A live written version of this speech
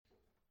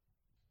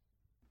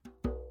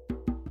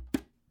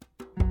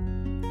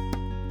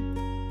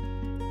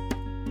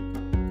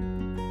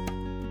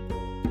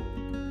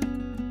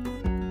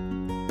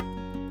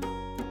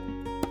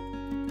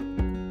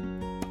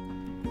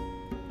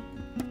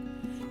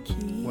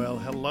Well,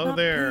 hello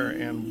there,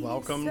 and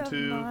welcome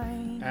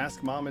to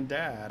Ask Mom and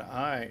Dad.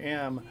 I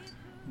am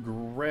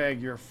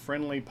Greg, your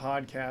friendly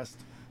podcast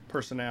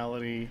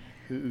personality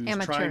who's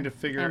trying to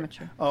figure...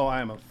 Oh,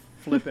 I am a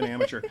flippin'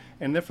 amateur.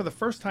 And then for the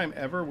first time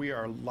ever, we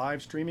are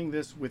live streaming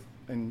this with,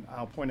 and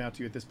I'll point out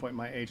to you at this point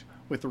my age,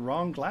 with the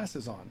wrong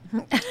glasses on.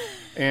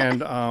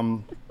 And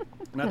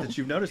not that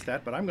you've noticed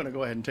that, but I'm going to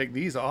go ahead and take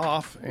these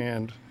off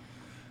and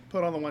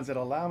put on the ones that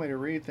allow me to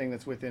read things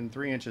that's within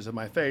 3 inches of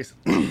my face,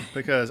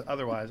 because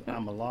otherwise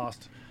I'm a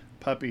lost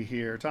puppy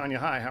here. Tanya,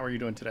 hi, how are you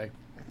doing today?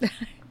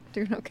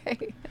 Doing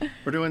okay.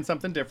 We're doing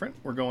something different.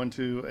 We're going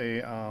to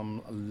a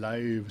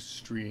live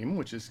stream,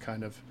 which is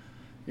kind of,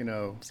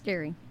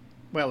 scary.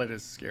 Well, it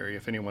is scary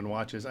if anyone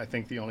watches. I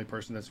think the only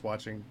person that's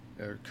watching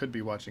or could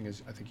be watching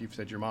is, I think you've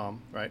said your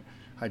mom, right?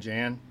 Hi,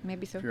 Jan.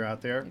 Maybe so. If you're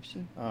out there.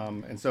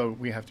 And so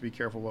we have to be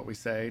careful what we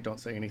say. Don't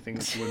say anything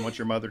that you wouldn't want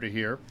your mother to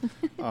hear.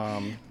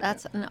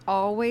 That's an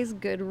always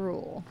good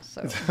rule.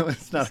 So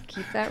it's not,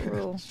 keep that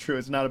rule. It's true.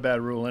 It's not a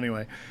bad rule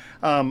anyway.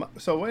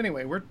 So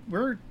anyway,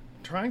 we're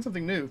trying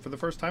something new for the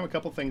first time. A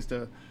couple things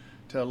to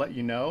let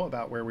you know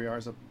about where we are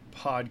as a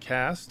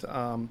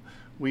podcast.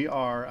 We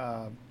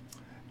are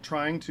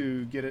trying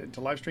to get it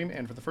to live stream,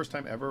 and for the first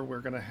time ever,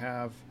 we're going to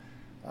have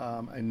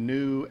a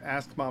new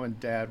Ask Mom and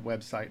Dad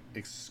website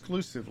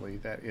exclusively.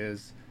 That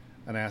is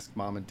an Ask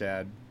Mom and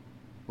Dad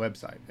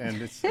website,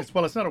 and it's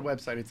well, it's not a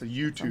website; it's a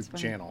YouTube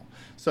channel.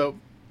 So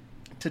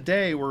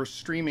today we're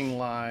streaming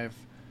live.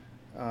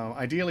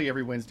 Ideally,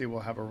 every Wednesday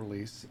we'll have a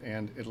release,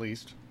 and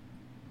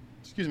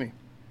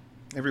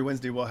every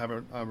Wednesday we'll have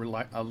a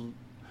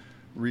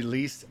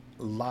release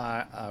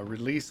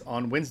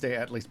on Wednesday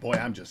at least. Boy,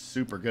 I'm just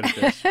super good at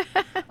this.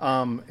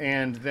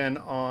 And then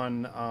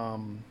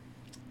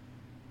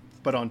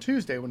but on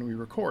Tuesday when we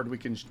record, we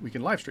can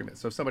live stream it.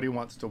 So if somebody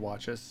wants to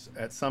watch us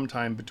at some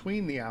time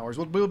between the hours,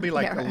 we'll be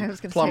like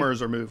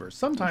plumbers or movers,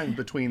 sometime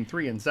between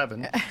 3 and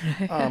 7.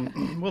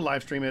 We'll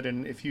live stream it.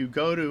 And if you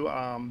go to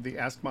the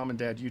Ask Mom and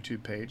Dad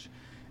YouTube page,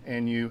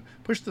 and you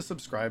push the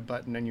subscribe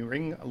button and you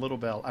ring a little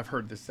bell. I've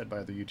heard this said by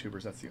other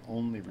YouTubers. That's the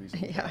only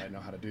reason I know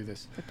how to do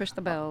this. You push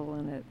the bell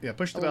and it. Yeah,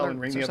 push the bell and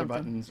ring the other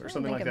buttons or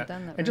something like that.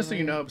 And just so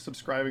you know,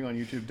 subscribing on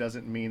YouTube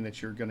doesn't mean that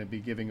you're going to be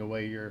giving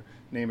away your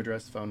name,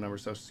 address, phone number,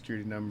 social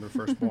security number,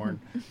 firstborn.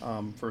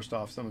 First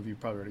off, some of you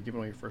probably already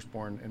given away your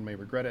firstborn and may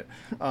regret it.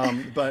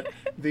 But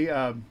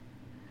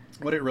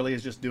what it really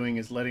is just doing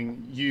is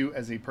letting you,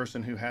 as a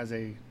person who has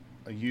a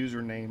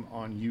username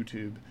on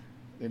YouTube,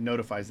 it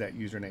notifies that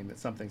username that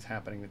something's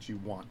happening that you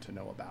want to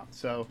know about.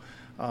 So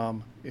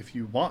if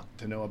you want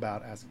to know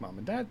about Ask Mom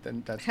and Dad,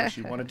 then that's what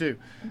you want to do.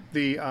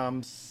 The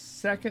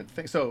second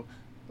thing, so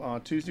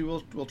Tuesday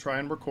we'll try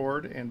and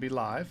record and be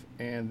live,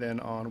 and then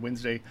on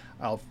Wednesday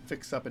I'll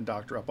fix up and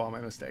doctor up all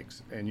my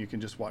mistakes, and you can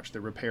just watch the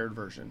repaired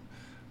version.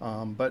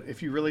 But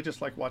if you really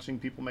just like watching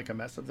people make a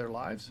mess of their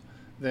lives,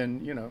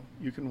 then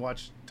you can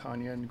watch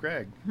Tanya and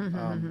Greg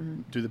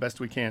do the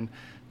best we can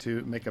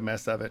to make a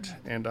mess of it,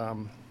 and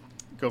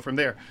go from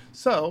there.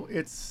 So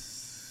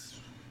it's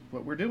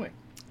what we're doing.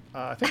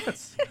 I think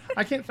that's,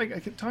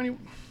 Tanya.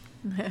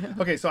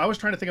 Okay, so I was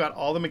trying to think about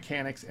all the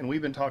mechanics, and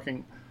we've been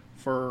talking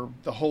for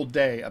the whole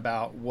day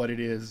about what it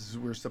is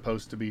we're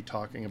supposed to be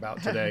talking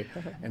about today,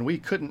 and we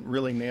couldn't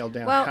really nail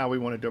down how we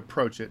wanted to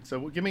approach it.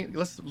 So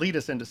let's lead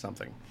us into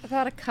something. I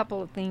thought a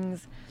couple of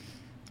things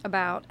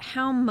about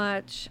how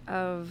much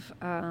of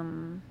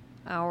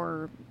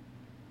our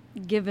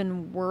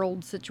given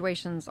world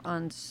situations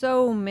on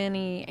so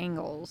many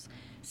angles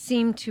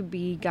seem to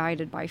be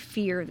guided by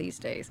fear these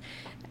days.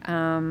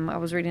 I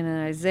was reading in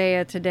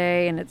Isaiah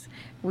today, and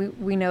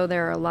we know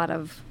there are a lot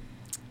of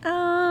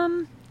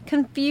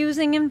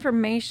confusing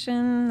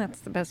information. That's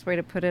the best way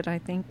to put it, I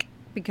think,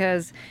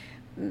 because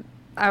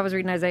I was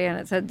reading Isaiah, and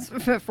it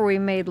said, "For we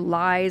made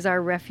lies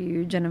our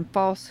refuge, and in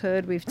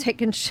falsehood we've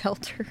taken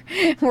shelter."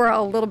 We're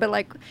all a little bit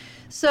like,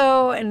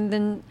 so, and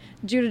then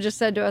Judah just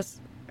said to us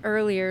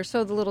earlier,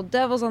 so the little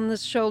devil's on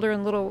this shoulder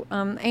and little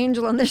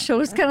angel on this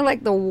shoulder. It's kind of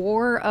like the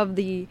war of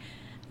the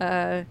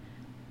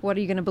what are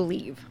you going to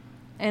believe?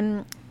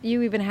 And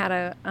you even had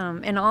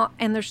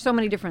and there's so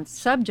many different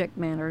subject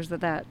matters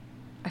that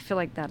I feel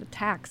like that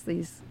attacks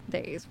these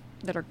days,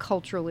 that are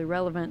culturally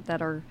relevant,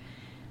 that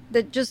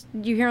just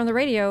you hear on the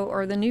radio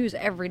or the news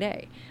every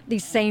day,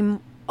 these same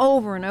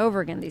over and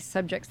over again, these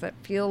subjects that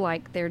feel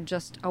like they're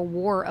just a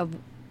war of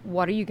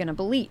what are you going to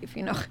believe,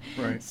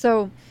 Right.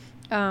 So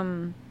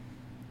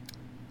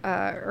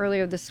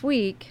earlier this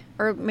week,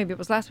 or maybe it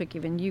was last week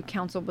even, you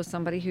counseled with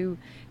somebody who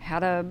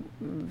had a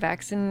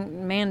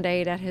vaccine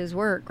mandate at his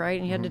work, right?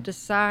 And you had to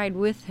decide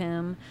with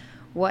him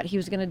what he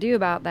was going to do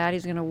about that.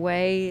 He's going to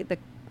weigh the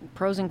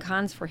pros and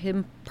cons for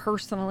him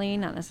personally,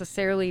 not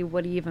necessarily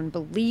what he even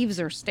believes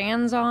or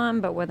stands on,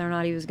 but whether or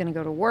not he was going to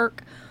go to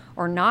work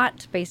or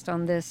not based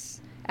on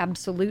this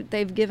absolute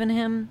they've given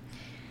him.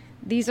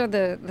 These are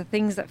the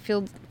things that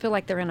feel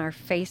like they're in our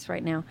face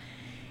right now.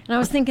 And I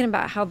was thinking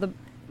about how the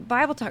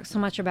Bible talks so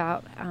much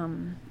about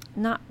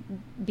not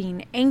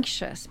being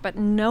anxious, but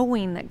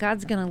knowing that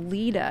God's going to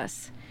lead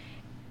us.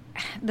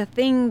 The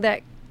thing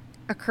that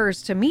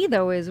occurs to me,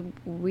 though, is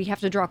we have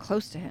to draw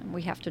close to him.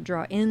 We have to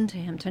draw into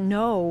him to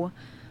know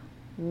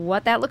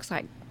what that looks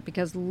like,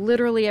 because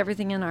literally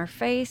everything in our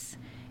face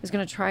is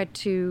going to try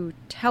to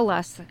tell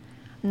us,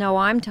 no,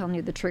 I'm telling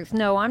you the truth.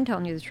 No, I'm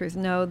telling you the truth.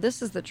 No,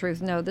 this is the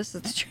truth. No, this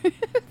is the truth.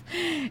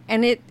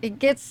 And it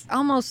gets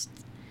almost,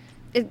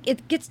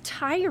 it gets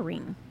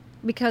tiring,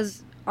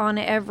 because on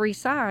every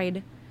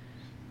side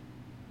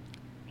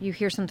you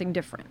hear something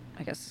different,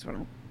 I guess is what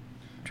I'm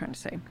trying to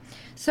say.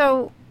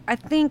 So I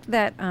think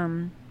that,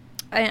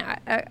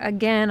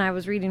 again, I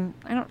was reading,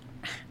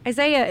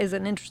 Isaiah is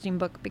an interesting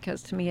book,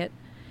 because to me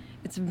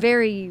it's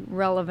very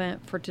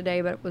relevant for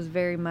today, but it was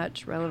very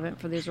much relevant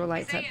for the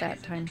Israelites at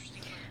that time.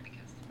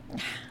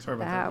 Sorry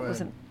about that. That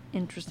was an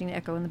interesting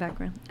echo in the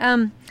background.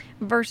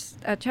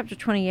 Chapter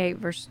 28,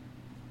 verse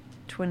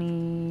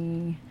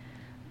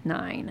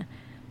 29.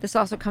 This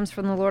also comes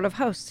from the Lord of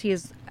hosts. He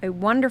is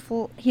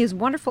wonderful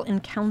in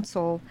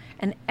counsel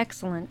and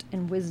excellent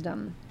in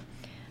wisdom.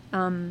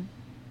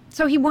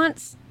 So he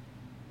wants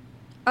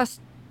us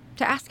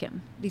to ask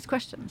him these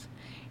questions.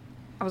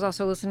 I was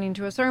also listening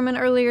to a sermon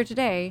earlier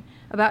today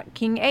about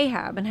King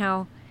Ahab and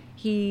how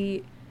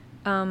he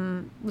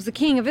was the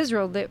king of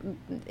Israel,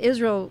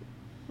 Israel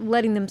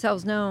letting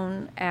themselves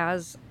known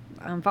as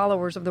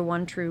followers of the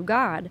one true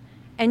God.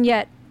 And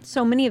yet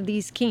so many of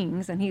these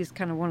kings, and he's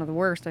kind of one of the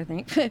worst, I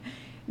think,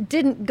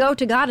 didn't go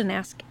to God and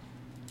ask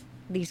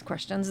these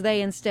questions.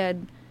 They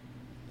instead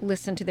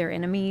listened to their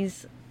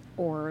enemies,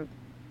 or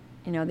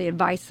the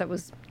advice that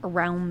was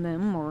around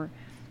them, or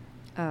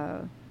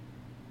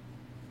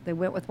they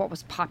went with what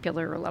was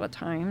popular a lot of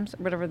times,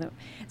 whatever.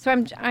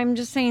 So I'm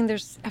just saying,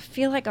 I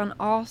feel like on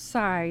all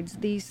sides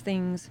these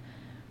things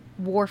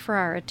war for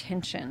our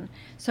attention.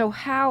 So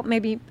how,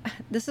 maybe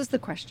this is the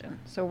question.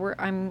 So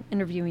I'm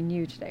interviewing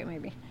you today,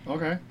 maybe.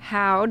 Okay.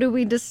 How do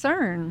we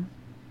discern,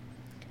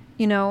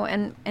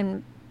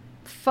 and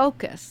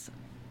focus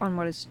on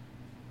what is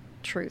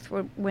truth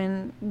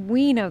when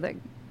we know that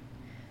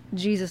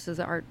Jesus is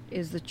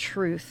the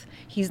truth?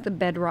 He's the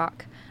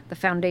bedrock, the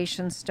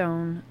foundation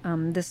stone.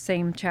 This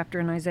same chapter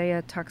in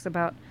Isaiah talks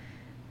about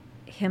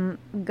him.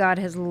 God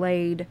has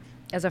laid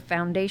as a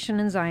foundation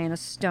in Zion, a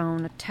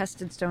stone, a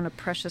tested stone, a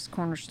precious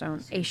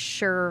cornerstone, a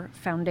sure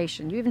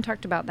foundation. You even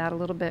talked about that a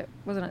little bit,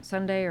 wasn't it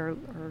Sunday or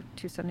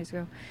 2 Sundays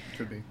ago?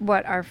 Could be.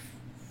 What our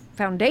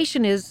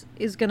foundation is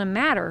going to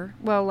matter.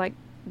 Well, like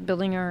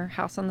building our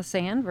house on the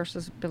sand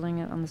versus building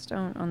it on the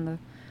stone, on the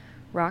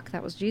rock.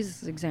 That was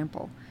Jesus'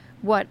 example.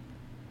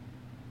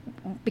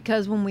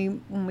 Because when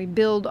we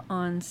build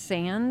on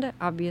sand,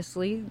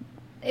 obviously,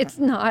 it's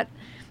not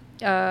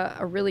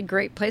a really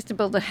great place to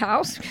build a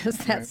house, because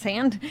that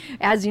sand,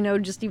 as you know,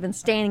 just even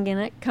standing in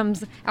it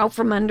comes out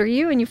from under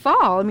you and you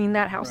fall. I mean,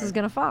 that house is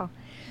going to fall.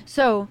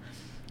 So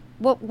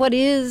what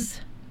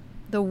is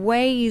the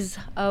ways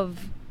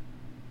of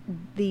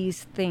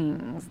these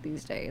things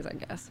these days, I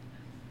guess,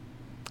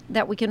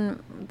 that we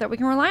can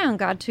rely on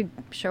God to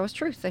show us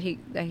truth, that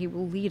he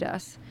will lead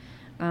us.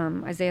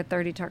 Isaiah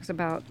 30 talks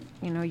about,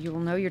 you will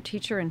know your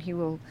teacher, and he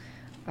will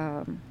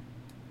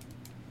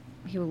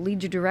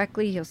lead you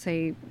directly. He'll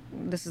say,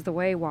 this is the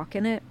way, walk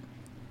in it.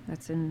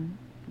 That's in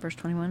verse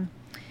 21.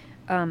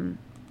 And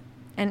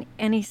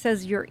he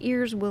says, your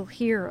ears will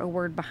hear a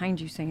word behind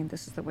you saying,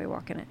 this is the way,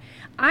 walk in it.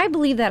 I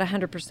believe that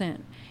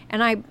 100%.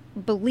 And I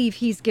believe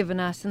he's given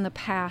us in the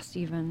past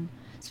even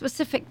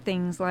specific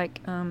things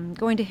like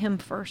going to him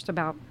first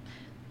about,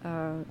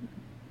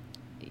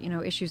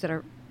 issues that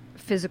are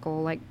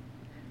physical, like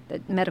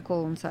the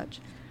medical and such.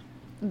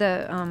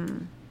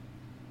 The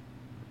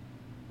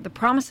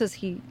promises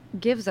he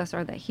gives us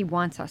are that he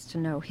wants us to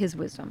know his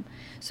wisdom.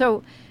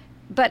 So,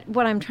 but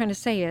what I'm trying to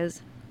say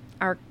is,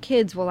 our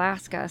kids will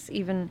ask us,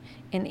 even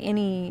in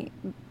any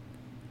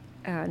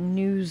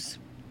news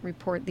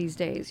report these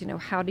days,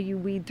 how do you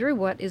weed through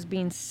what is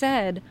being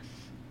said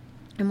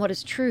and what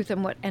is truth,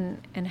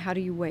 and how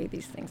do you weigh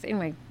these things?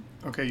 Anyway.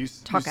 Okay, you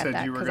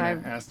said you were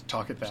going to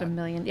talk at that. A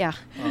million, yeah.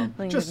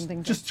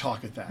 Just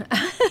talk at that.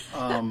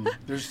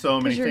 There's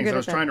so many things. I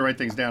was trying to write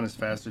things down as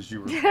fast as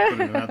you were putting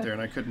them out there,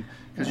 and I couldn't,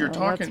 because you're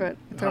talking.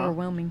 It's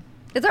overwhelming.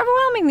 It's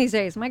overwhelming these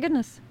days. My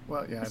goodness.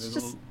 Well, yeah, it's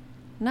just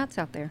nuts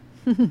out there.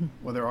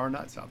 Well, there are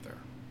nuts out there.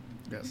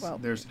 Yes, well,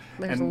 there's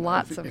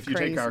lots of if you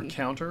crazy. take our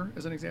counter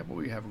as an example,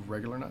 we have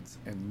regular nuts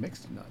and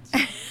mixed nuts.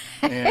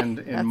 And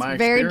in my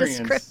very experience,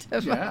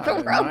 descriptive of the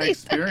world. In my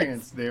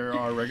experience, there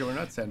are regular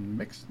nuts and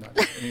mixed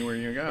nuts anywhere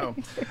you go.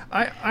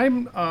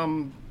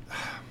 I'm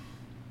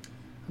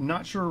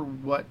not sure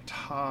what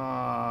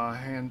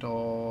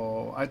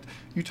handle.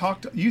 You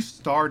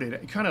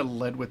kind of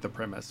led with the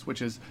premise,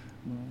 which is,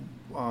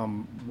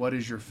 what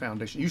is your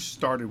foundation? You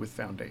started with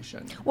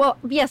foundation. Well,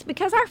 yes,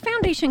 because our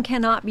foundation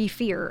cannot be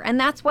fear, and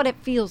that's what it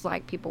feels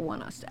like people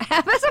want us to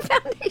have as a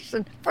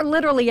foundation for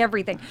literally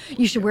everything.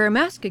 You should wear a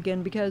mask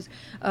again because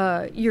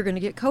you're going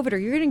to get COVID, or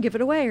you're going to give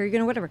it away, or you're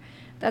going to whatever.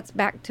 That's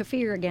back to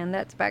fear again.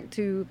 That's back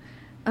to,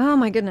 oh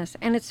my goodness.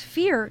 And it's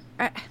fear.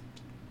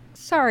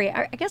 sorry,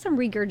 I guess I'm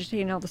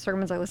regurgitating all the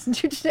sermons I listened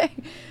to today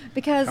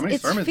because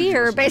it's sermons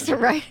fear based on,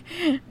 right?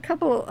 A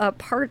couple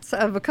parts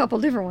of a couple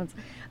different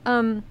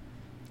ones.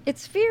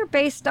 It's fear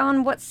based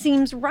on what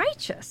seems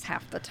righteous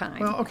half the time.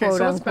 Well, okay, quote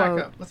so let's unquote.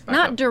 back up. Let's back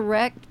Not up.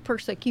 direct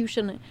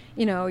persecution,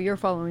 you're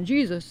following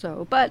Jesus,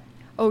 but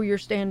you're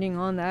standing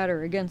on that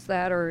or against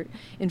that or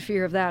in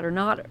fear of that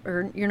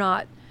or you're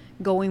not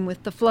going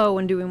with the flow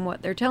and doing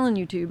what they're telling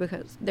you to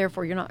because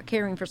therefore you're not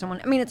caring for someone.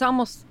 I mean, it's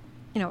almost,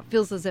 it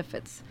feels as if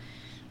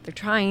they're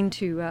trying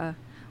to,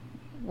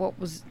 what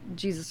was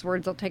Jesus'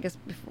 words? I'll take us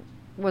before.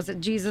 Was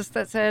it Jesus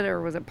that said, or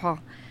was it Paul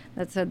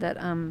that said that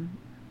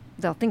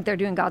they'll think they're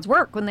doing God's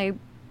work when they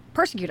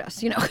persecute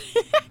us,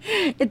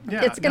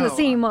 it's going to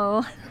seem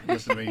all.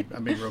 Listen to me,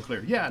 I'm being real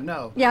clear. Yeah,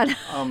 no. Yeah.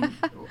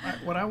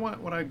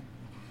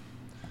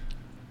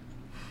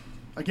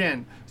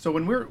 Again, so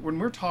when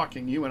we're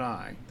talking, you and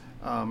I,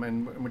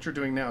 and what you're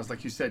doing now is,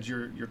 like you said,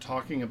 you're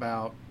talking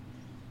about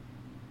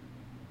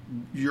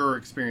your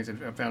experience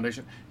and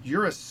foundation.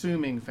 You're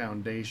assuming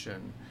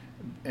foundation,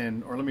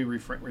 or let me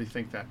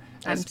rethink that.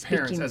 As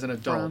parents, as an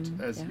adult,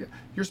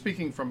 you're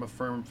speaking from a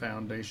firm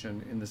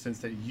foundation in the sense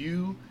that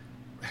you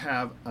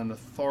have an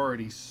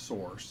authority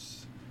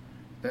source.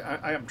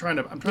 I'm trying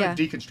to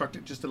deconstruct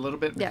it just a little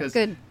bit because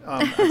good.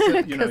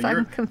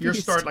 You're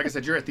start, like I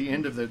said, you're at the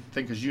end of the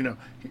thing because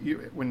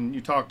when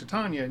you talk to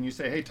Tanya and you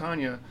say, "Hey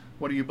Tanya,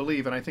 what do you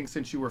believe?" And I think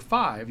since you were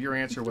 5, your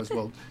answer was,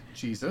 "Well,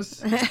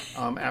 Jesus."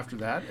 After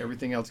that,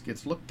 everything else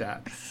gets looked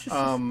at,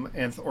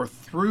 or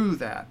through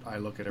that, I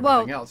look at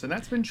everything else, and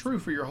that's been true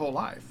for your whole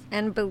life.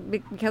 And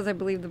because I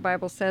believe the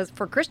Bible says,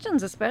 for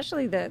Christians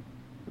especially, that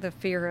the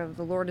fear of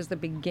the Lord is the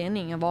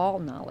beginning of all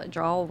knowledge,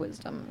 all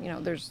wisdom.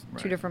 There's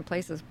 2 different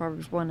places,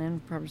 Proverbs 1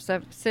 and Proverbs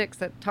 6,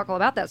 that talk all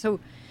about that. So,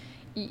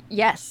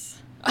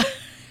 yes.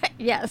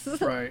 Yes.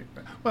 Right.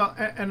 Well,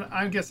 and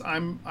I guess I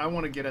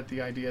want to get at the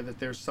idea that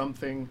there's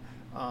something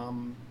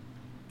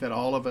that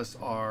all of us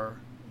are,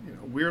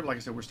 we're, like I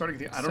said, we're starting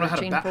to, I don't know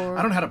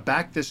how to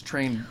back this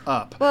train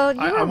up. Well,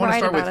 I want to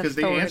start with, because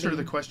the answer to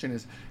the question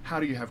is,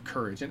 how do you have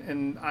courage?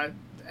 And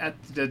at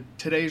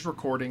today's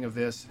recording of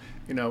this,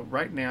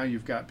 right now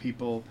you've got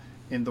people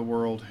in the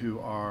world who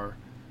are,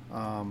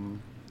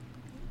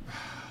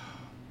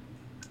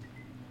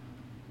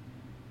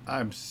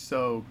 I'm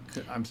so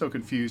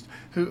confused.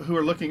 Who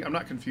are looking? I'm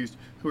not confused.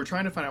 Who are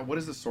trying to find out what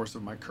is the source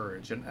of my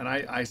courage? And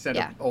I said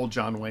an old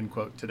John Wayne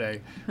quote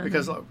today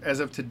because as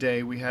of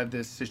today we had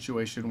this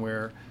situation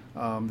where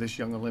this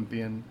young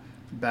Olympian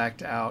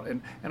backed out,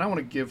 and I want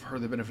to give her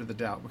the benefit of the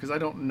doubt because I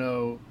don't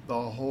know the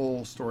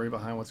whole story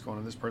behind what's going on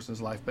in this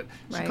person's life, but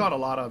she caught a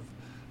lot of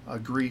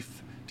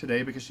grief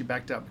today because she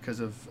backed out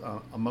because of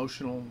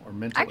emotional or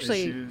mental issues.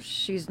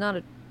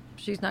 Actually,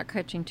 she's not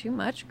catching too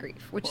much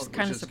grief, which is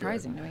kind of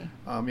surprising to me.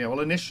 Well,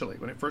 initially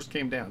when it first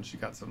came down, she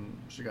got some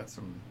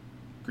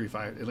grief,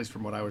 at least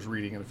from what I was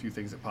reading and a few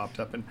things that popped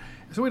up, and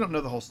so we don't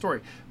know the whole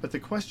story. But the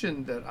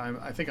question that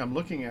I think I'm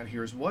looking at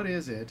here is, what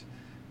is it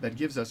that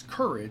gives us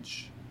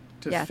courage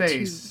to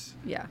face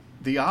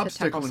the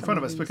obstacle in front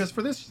of us? Because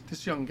for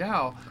this young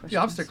gal, the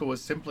obstacle was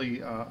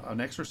simply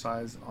an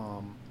exercise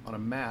on a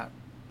mat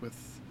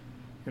with,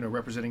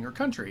 representing her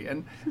country,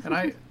 and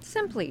I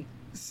simply.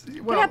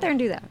 Get out there and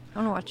do that.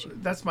 I want to watch you.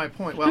 That's my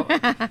point. Well,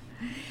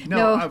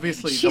 no,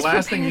 obviously, the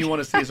last thing you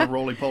want to see is a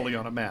roly-poly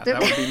on a mat.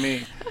 That would be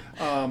me.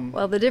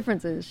 Well, the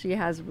difference is she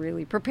has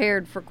really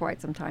prepared for quite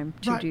some time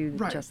to do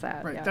just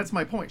that. Right, that's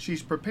my point.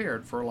 She's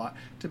prepared for a lot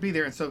to be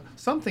there. And so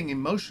something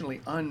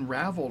emotionally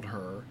unraveled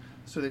her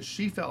so that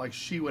she felt like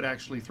she would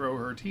actually throw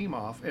her team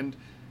off. And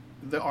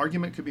the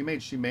argument could be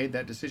made, she made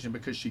that decision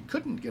because she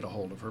couldn't get a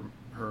hold of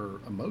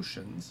her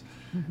emotions,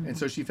 and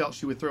so she felt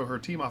she would throw her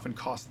team off and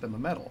cost them a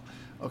medal.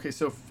 Okay,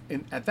 so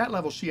at that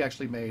level, she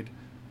actually made,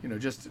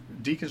 just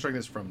deconstructing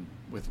this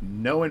with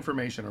no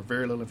information or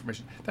very little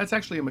information. That's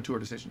actually a mature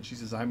decision. She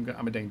says, "I'm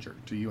a danger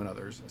to you and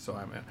others, so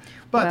I'm."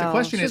 But the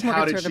question is,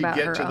 how did she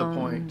get to the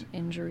point?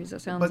 Injuries,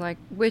 it sounds like.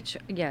 Which,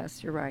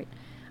 yes, you're right.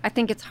 I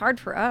think it's hard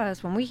for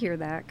us when we hear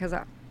that because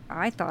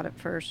I thought at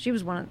first she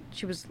was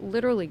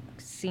literally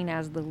seen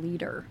as the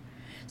leader,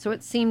 so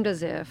it seemed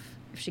as if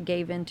she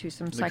gave in to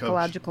some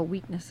psychological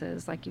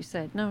weaknesses, like you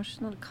said. No, she's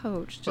not a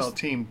coach. Just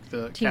team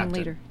captain,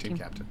 leader, team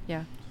captain.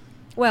 Yeah.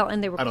 Well,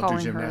 and they were calling her a leader.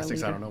 I don't do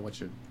gymnastics. I don't know what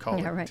you'd call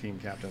it. Team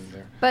captain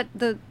there. But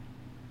the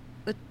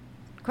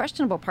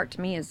questionable part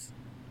to me is,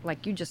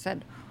 like you just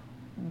said,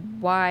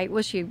 why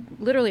was she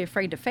literally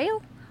afraid to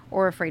fail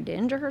or afraid to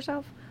injure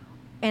herself,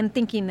 and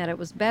thinking that it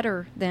was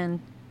better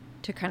than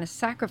to kind of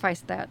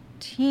sacrifice that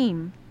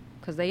team,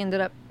 because they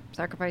ended up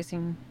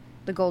sacrificing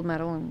the gold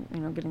medal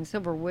and getting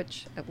silver,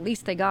 which at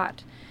least they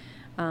got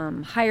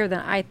higher than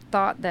I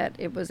thought that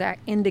it was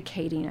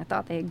indicating. I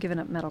thought they had given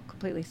up medal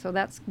completely, so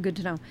that's good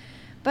to know.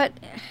 But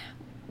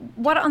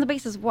what on the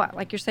basis of what,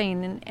 like you're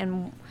saying,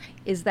 and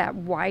is that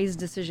wise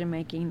decision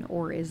making,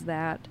 or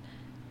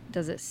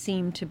does it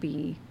seem to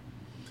be?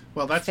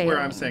 Well, that's failing?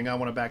 Where I'm saying I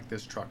want to back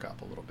this truck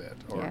up a little bit,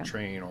 or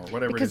train, or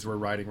whatever it is we're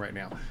riding right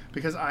now,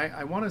 because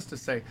I want us to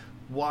say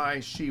why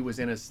she was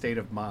in a state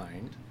of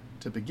mind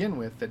to begin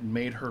with that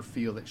made her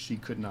feel that she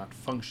could not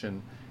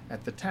function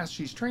at the task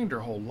she's trained her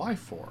whole life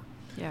for.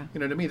 Yeah.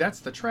 To me, that's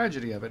the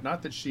tragedy of it.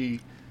 Not that she,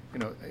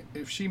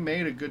 if she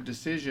made a good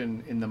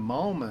decision in the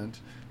moment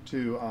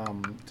to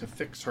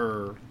fix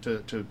her,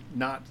 to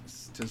not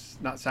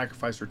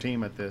sacrifice her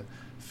team at the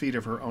feet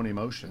of her own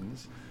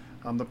emotions.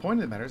 The point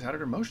of the matter is, how did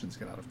her emotions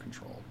get out of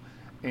control?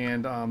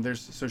 And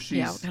she's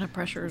what kind of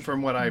pressure?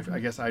 From what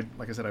like I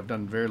said, I've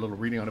done very little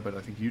reading on it, but I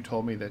think you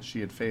told me that she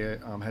had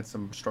had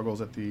some struggles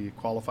at the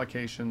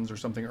qualifications or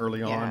something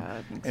early on.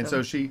 I think and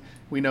so.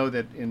 We know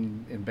that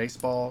in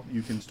baseball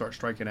you can start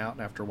striking out,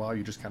 and after a while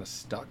you're just kind of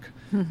stuck,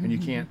 and you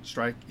can't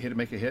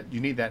make a hit. You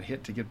need that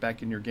hit to get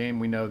back in your game.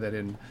 We know that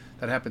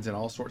that happens in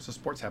all sorts of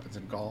sports. Happens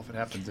in golf. It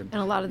happens in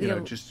and a lot of the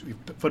just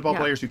football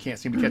players who can't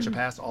seem to catch a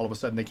pass. All of a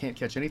sudden they can't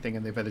catch anything,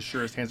 and they've had the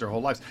surest hands their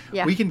whole lives.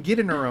 Yeah. We can get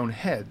in our own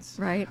heads.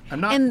 Right.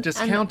 I'm not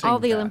discounting and all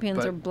the that,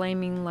 Olympians are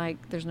blaming,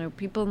 like, there's no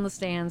people in the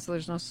stands, so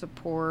there's no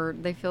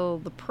support. They feel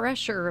the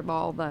pressure of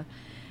all the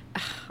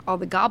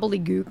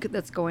gobbledygook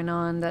that's going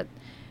on that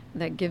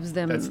gives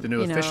them. That's the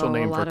new official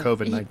name for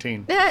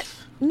COVID-19.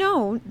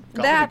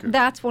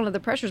 That's one of the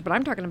pressures. But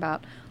I'm talking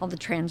about all the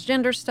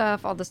transgender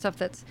stuff, all the stuff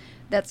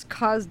that's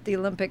caused the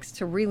Olympics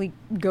to really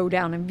go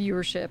down in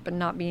viewership and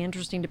not be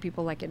interesting to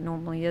people like it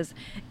normally is.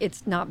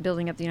 It's not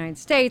building up the United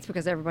States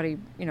because everybody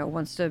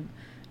wants to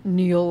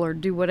kneel or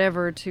do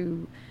whatever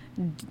to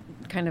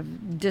kind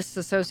of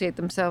disassociate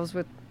themselves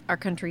with our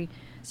country.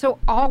 So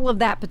all of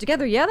that put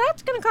together,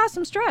 that's going to cause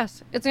some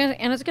stress. It's going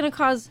to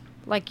cause,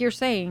 like you're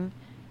saying,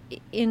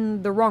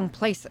 in the wrong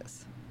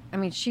places. I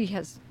mean, she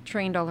has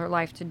trained all her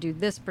life to do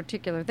this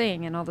particular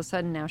thing, and all of a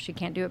sudden now she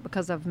can't do it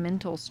because of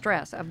mental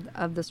stress,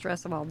 of the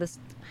stress of all this.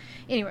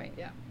 Anyway,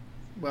 yeah.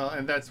 Well,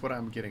 and that's what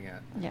I'm getting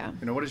at. Yeah.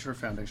 What is your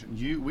foundation?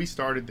 You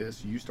started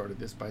this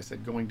by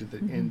going to the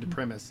end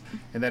premise,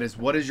 and that is,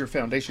 what is your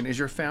foundation? Is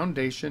your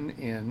foundation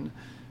in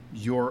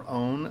your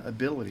own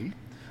ability,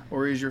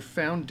 or is your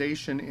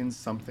foundation in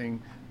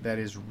something that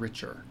is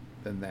richer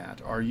than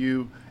that? Are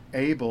you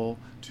able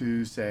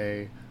to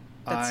say,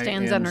 that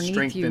stands I am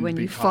underneath you when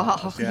because, you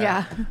fall?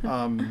 Yeah.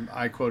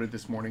 I quoted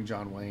this morning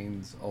John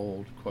Wayne's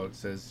old quote,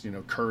 says,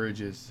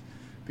 courage is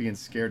being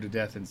scared to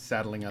death and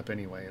saddling up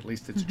anyway. At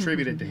least it's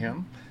attributed to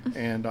him.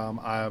 And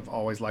I've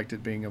always liked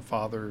it, being a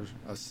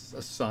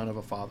son of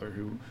a father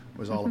who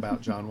was all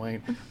about John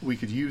Wayne. We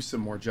could use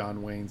some more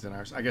John Waynes in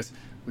ours. I guess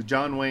with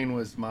John Wayne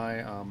was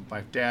my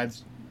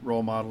dad's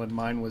role model, and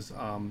mine was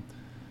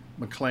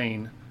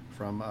McClane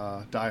from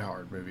Die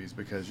Hard movies,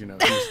 because he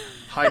was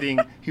hiding.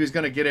 He was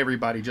going to get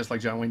everybody just like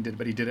John Wayne did,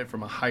 but he did it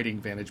from a hiding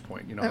vantage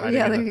point.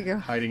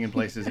 Hiding in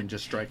places and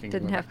just striking.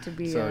 Didn't have to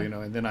be. So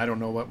and then I don't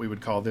know what we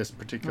would call this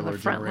particular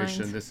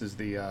generation. Lines. This is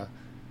the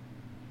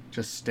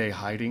just stay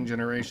hiding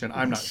generation.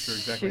 I'm not sure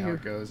exactly how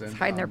it goes. And it's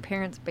hiding their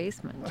parents'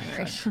 basement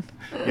generation.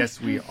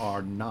 Yes, we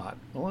are not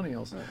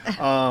millennials.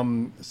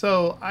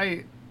 So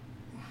I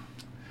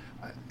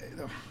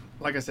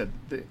like I said,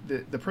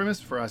 the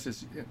premise for us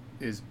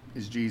is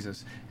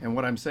Jesus, and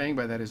what I'm saying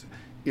by that is,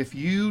 if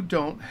you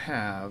don't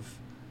have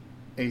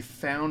a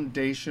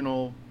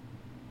foundational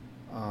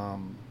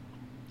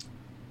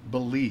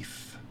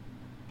belief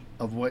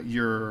of what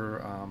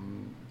you're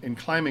in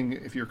climbing,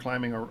 if you're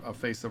climbing a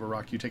face of a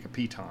rock, you take a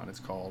piton, it's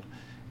called,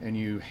 and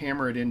you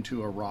hammer it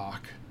into a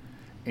rock,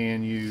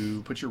 and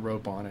you put your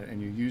rope on it,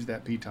 and you use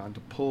that piton to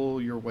pull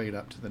your weight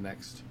up to the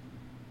next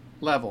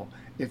level.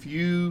 If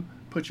you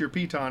put your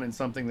piton in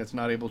something that's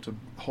not able to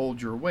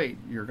hold your weight,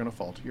 you're going to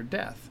fall to your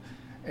death.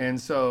 And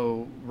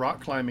so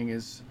rock climbing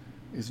is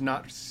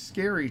not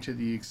scary to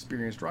the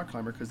experienced rock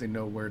climber, because they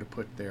know where to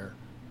put their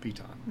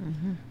piton.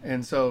 Mm-hmm.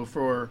 And so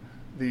for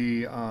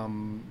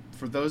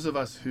those of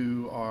us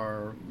who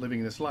are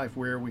living this life,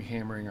 where are we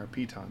hammering our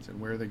pitons, and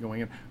where are they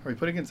going in? Are we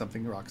putting in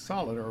something rock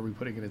solid, or are we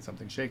putting it in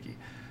something shaky?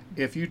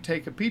 If you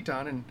take a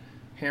piton and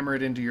hammer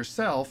it into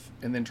yourself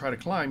and then try to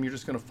climb, you're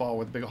just going to fall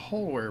with a big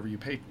hole wherever you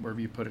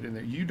put it in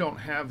there. You don't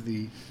have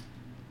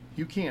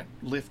you can't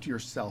lift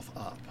yourself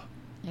up.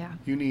 Yeah.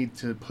 You need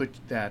to put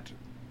that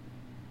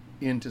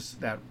into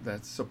that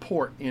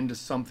support into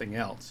something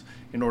else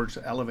in order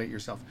to elevate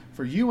yourself.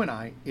 For you and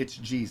I, it's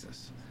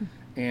Jesus.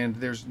 And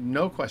there's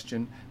no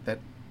question that,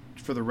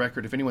 for the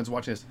record, if anyone's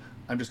watching this,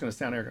 I'm just going to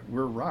sound arrogant.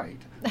 We're right.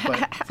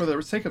 But for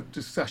the sake of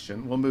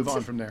discussion, we'll move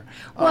on from there.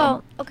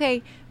 Well,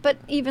 okay. But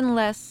even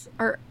less,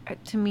 or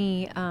to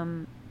me,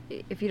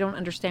 if you don't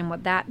understand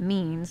what that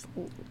means,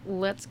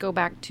 let's go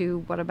back to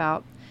what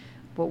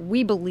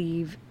we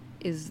believe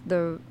is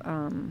the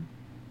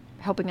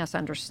helping us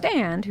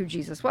understand who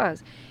Jesus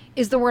was,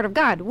 is the Word of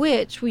God,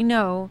 which we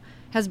know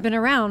has been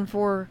around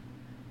for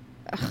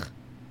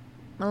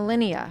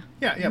millennia.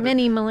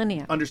 Many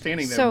millennia.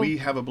 Understanding that we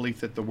have a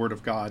belief that the Word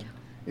of God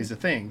is a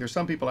thing. There's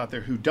some people out there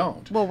who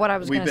don't. Well, what I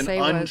was going to say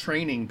was... We've been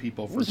untraining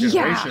people for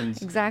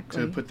generations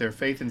exactly. to put their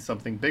faith in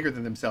something bigger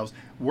than themselves.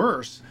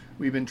 Worse,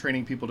 we've been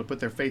training people to put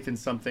their faith in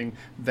something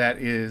that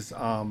is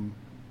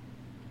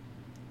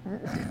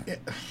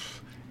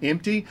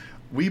empty.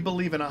 We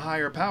believe in a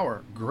higher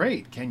power.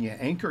 Great. Can you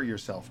anchor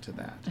yourself to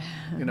that?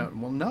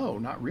 Well, no,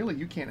 not really.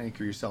 You can't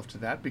anchor yourself to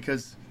that,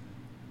 because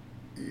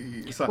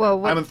So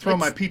I'm going to throw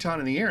my piton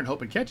in the air and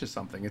hope it catches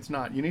something. It's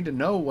not. You need to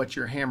know what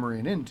you're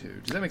hammering into.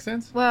 Does that make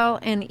sense? Well,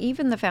 and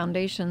even the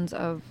foundations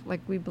of,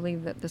 like, we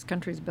believe that this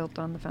country is built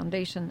on the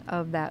foundation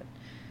of that,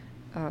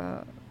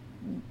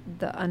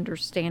 the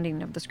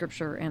understanding of the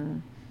scripture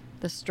and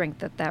the strength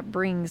that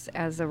brings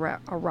as a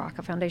rock,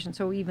 a foundation.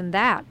 So even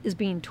that is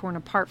being torn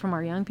apart from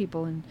our young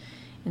people in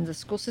the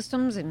school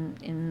systems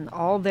and in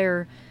all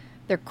they're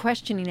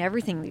questioning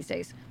everything these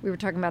days. We were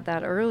talking about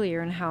that earlier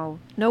and how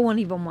no one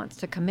even wants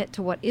to commit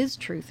to what is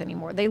truth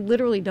anymore. They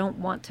literally don't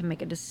want to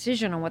make a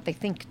decision on what they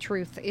think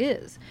truth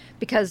is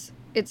because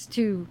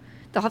they'll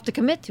have to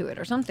commit to it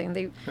or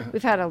something.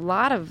 We've had a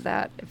lot of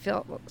that. It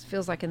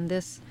feels like in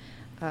this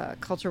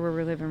culture where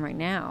we're living right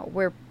now,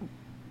 where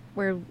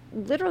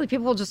literally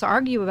people will just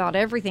argue about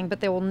everything,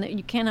 but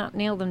you cannot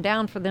nail them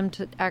down for them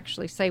to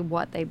actually say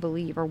what they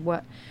believe or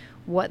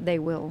what they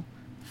will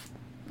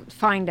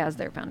find as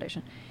their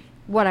foundation.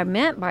 What I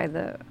meant by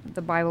the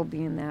Bible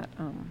being that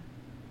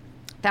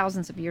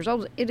thousands of years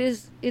old, it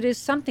is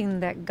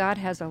something that God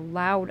has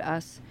allowed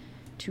us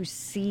to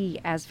see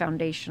as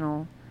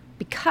foundational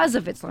because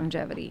of its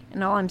longevity.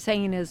 And all I'm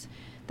saying is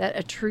that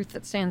a truth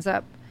that stands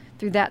up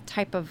through that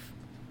type of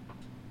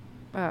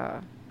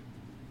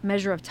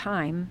measure of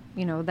time,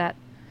 that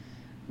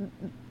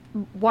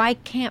why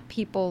can't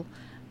people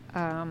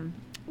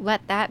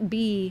let that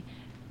be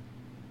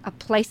a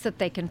place that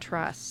they can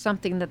trust,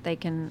 something that they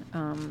can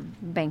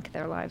bank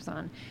their lives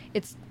on?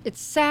 It's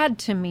sad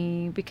to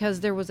me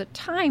because there was a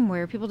time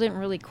where people didn't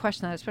really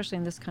question that, especially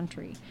in this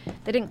country.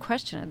 They didn't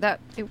question it. That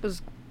it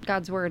was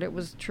God's word. It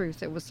was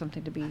truth. It was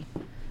something to be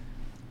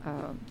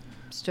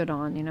stood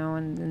on,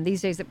 and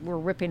these days that we're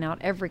ripping out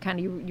every kind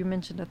of, you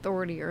mentioned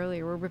authority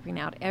earlier, we're ripping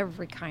out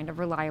every kind of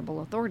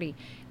reliable authority.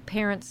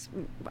 Parents,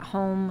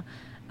 home,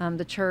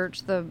 the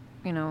church, and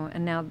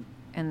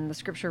the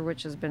scripture,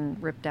 which has been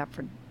ripped out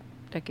for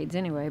decades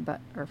anyway,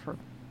 or for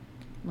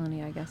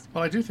millennia, I guess.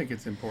 Well, I do think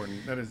it's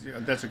important.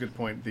 That's a good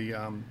point.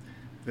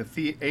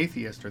 The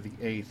atheist or the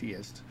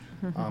atheist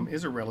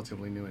is a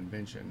relatively new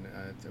invention.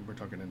 We're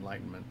talking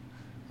Enlightenment,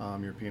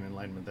 European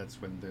Enlightenment. That's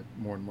when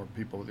more and more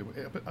people,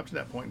 up to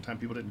that point in time,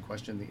 people didn't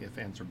question the if,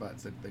 ands, or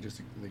buts. They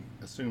just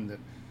assumed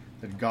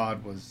that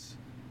God was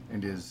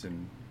and is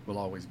and will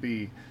always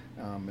be.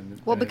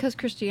 Because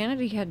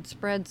Christianity had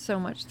spread so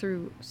much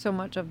through so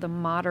much of the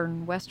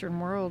modern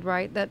Western world,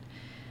 right? That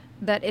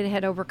it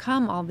had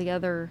overcome all the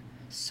other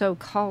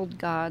so-called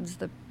gods,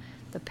 the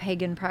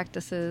pagan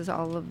practices,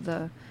 all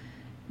of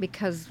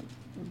because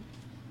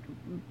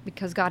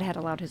God had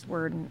allowed His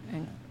word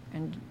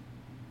and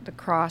the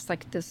cross,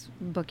 like this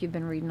book you've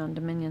been reading on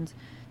Dominions,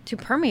 to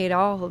permeate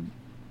all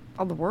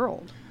the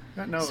world.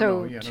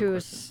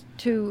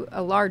 To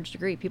a large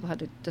degree, people had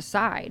to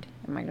decide: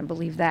 am I going to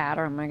believe that,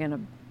 or am I going to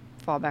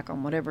fall back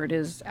on whatever it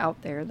is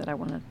out there that I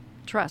want to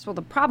trust? Well,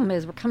 the problem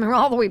is we're coming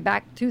all the way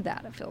back to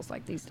that, it feels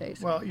like, these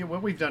days. Well,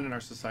 what we've done in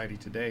our society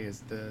today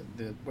is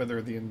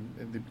whether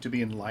to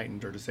be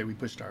enlightened or to say we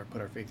put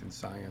our faith in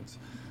science.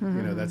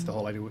 That's the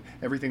whole idea.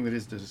 Everything that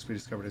is to be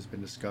discovered has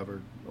been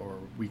discovered, or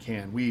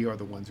we are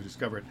the ones who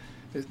discover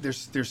it.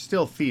 There's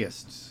still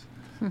theists.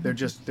 They're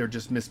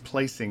just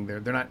misplacing. They're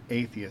not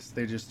atheists.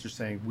 They're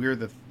saying we're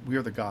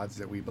the gods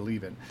that we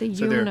believe in. The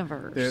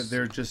universe.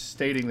 They're just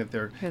stating that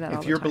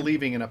if you're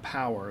believing in a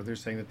power, they're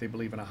saying that they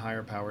believe in a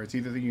higher power. It's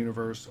either the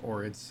universe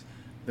or it's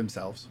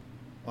themselves.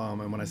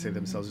 And when I say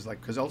themselves, it's like,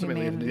 because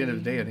ultimately at the end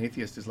of the day, an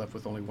atheist is left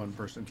with only one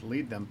person to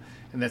lead them,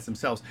 and that's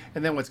themselves.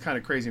 And then what's kind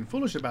of crazy and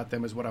foolish about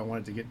them is what I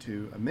wanted to get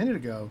to a minute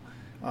ago.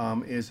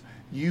 Is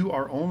you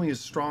are only as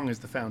strong as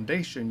the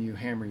foundation you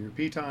hammer your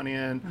piton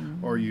in,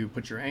 or you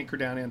put your anchor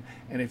down in.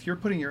 And if you're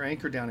putting your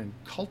anchor down in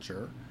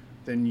culture,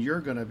 then you're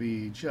going to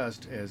be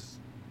just as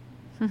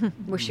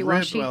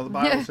wishy-washy. Well, the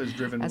Bible says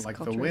driven like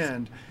the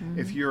wind.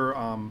 If you're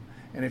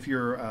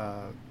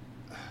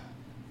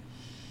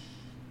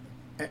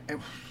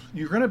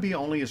you're going to be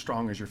only as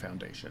strong as your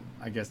foundation.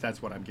 I guess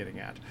that's what I'm getting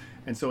at.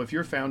 And so if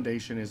your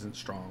foundation isn't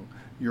strong,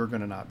 you're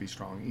going to not be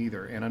strong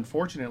either. And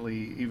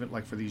unfortunately, even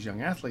like for these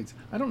young athletes,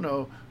 I don't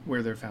know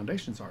where their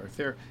foundations are.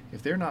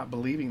 If they're not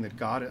believing that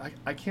God,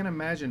 I can't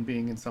imagine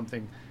being in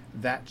something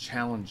that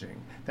challenging,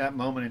 that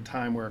moment in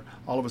time where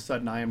all of a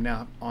sudden I am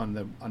now on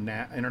the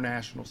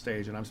international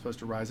stage and I'm supposed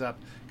to rise up.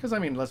 Because, I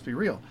mean, let's be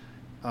real.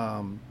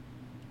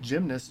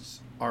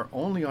 Gymnasts are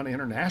only on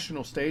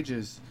international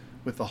stages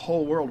with the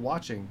whole world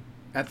watching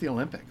at the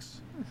Olympics.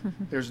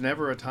 There's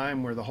never a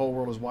time where the whole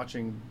world is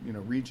watching,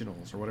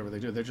 regionals or whatever they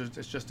do.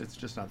 It's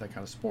just not that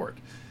kind of sport.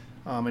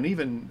 And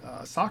even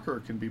soccer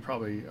can be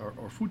probably,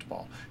 or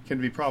football can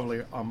be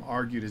probably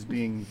argued as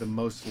being the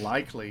most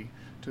likely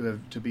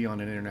to be on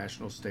an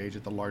international stage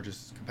at the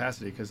largest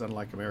capacity, because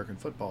unlike American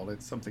football,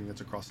 it's something that's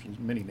across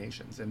many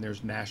nations, and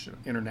there's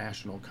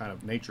international kind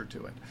of nature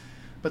to it.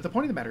 But the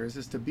point of the matter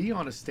is to be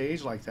on a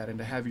stage like that and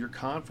to have your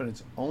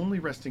confidence only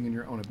resting in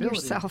your own ability,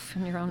 yourself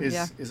and your own,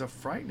 is a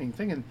frightening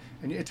thing, and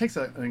it takes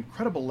an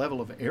incredible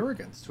level of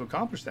arrogance to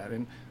accomplish that.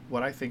 And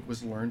what I think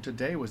was learned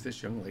today was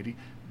this young lady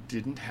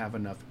didn't have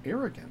enough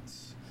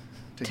arrogance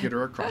to get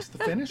her across the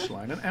finish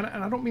line. And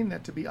I don't mean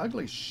that to be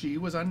ugly. She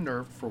was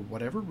unnerved for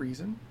whatever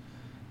reason.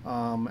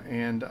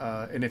 And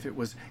if it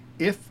was,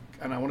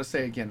 and I want to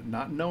say again,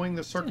 not knowing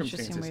the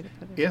circumstances,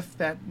 if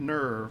that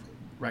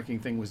nerve-wracking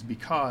thing was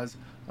because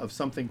of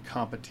something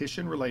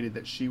competition related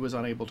that she was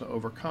unable to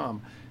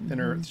overcome,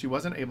 then she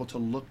wasn't able to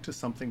look to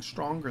something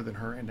stronger than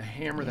her and to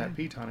hammer that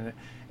piton in it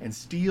and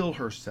steel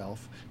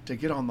herself to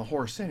get on the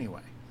horse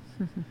anyway.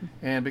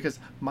 And because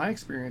my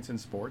experience in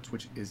sports,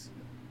 which is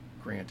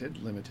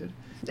granted limited,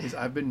 is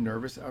I've been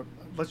nervous.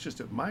 Let's just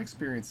do it. My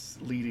experience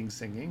leading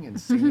singing and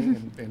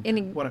singing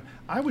and what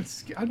I'd be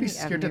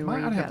scared to death.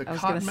 I'd have the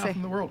cotton mouth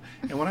in the world.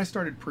 And when I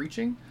started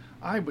preaching,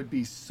 I would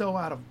be so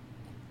out of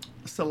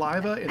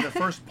saliva in the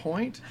first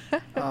point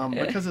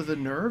because of the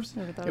nerves.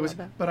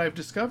 But I've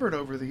discovered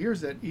over the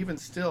years that even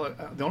still,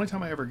 the only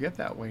time I ever get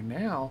that way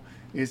now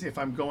is if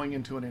I'm going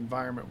into an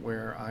environment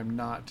where I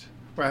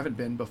haven't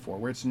been before,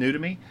 where it's new to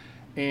me.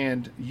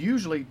 And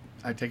usually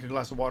I take a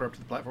glass of water up to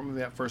the platform with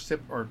that first sip,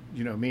 or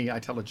I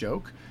tell a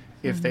joke.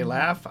 If they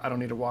laugh, I don't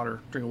need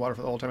drink of water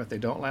for the whole time. If they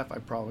don't laugh, I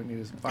probably need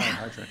a fire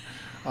hydrant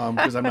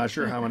because I'm not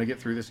sure how I'm going to get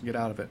through this and get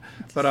out of it.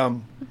 But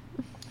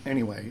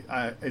anyway,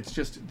 it's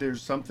just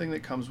there's something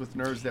that comes with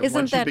nerves that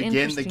once you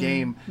begin the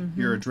game,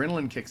 your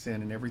adrenaline kicks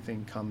in and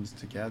everything comes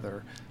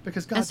together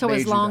because God made you that way.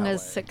 And so as long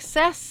as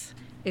success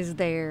is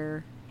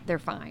there, they're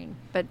fine.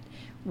 But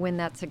when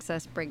that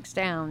success breaks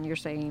down, you're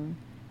saying,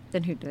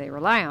 then who do they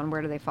rely on?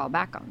 Where do they fall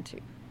back onto?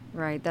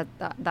 Right?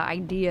 The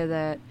idea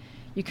that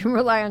you can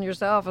rely on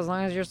yourself as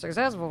long as you're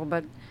successful.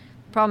 But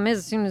the problem is,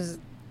 as soon as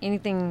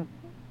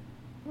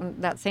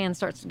that sand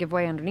starts to give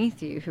way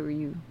underneath you,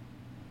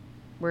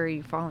 where are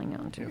you falling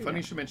onto? Funny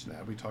you should mention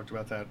that. We talked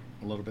about that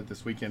a little bit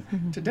this weekend.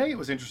 Today it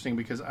was interesting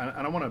because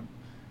I don't want to,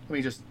 let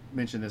me just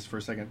mention this for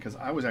a second because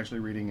I was actually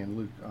reading in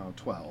Luke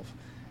 12.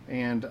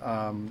 And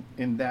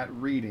in that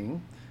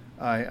reading,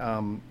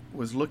 I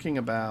was looking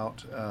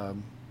about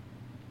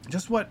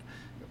just what,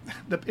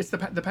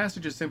 the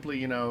passage is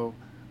simply,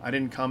 I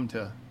didn't come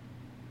to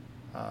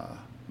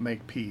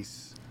make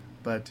peace,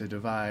 but to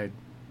divide,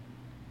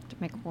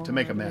 to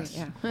make a mess,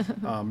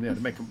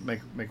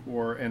 to make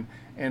war,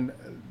 and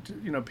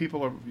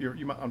people are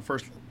you might, on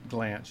first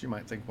glance you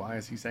might think, why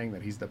is he saying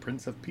that? He's the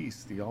Prince of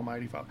Peace, the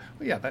Almighty Father.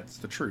 Well, yeah, that's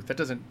the truth.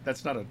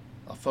 That's not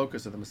a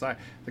focus of the Messiah.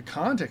 The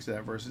context of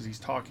that verse is he's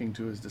talking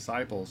to his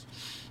disciples,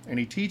 and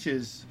he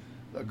teaches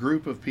a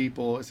group of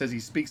people. It says he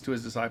speaks to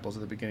his disciples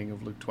at the beginning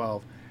of Luke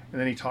 12. And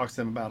then he talks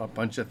to them about a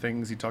bunch of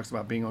things. He talks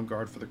about being on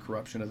guard for the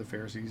corruption of the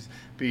Pharisees,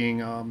 being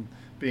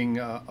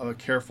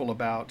careful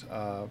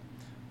about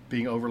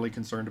being overly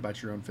concerned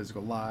about your own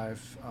physical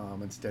life.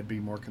 Instead, be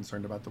more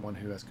concerned about the one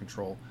who has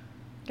control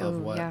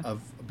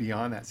of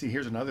beyond that. See,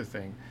 here's another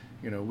thing.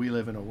 We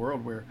live in a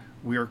world where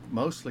we are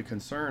mostly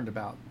concerned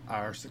about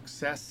our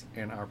success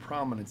and our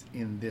prominence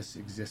in this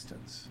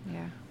existence.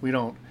 Yeah. We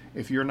don't.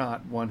 If you're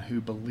not one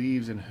who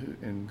believes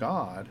in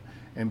God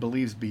and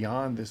believes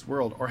beyond this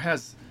world, or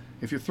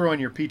if you're throwing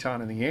your piton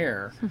in the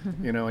air,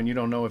 and you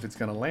don't know if it's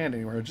going to land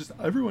anywhere, just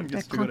everyone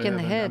gets to go to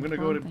heaven. I'm going to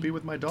go to be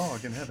with my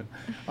dog in heaven.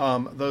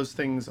 Those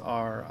things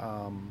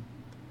are,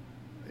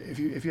 if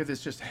you have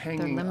this just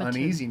hanging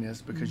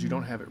uneasiness because you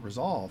don't have it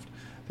resolved,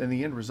 then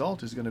the end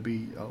result is going to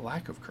be a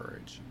lack of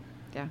courage.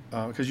 Yeah.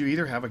 Because you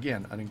either have,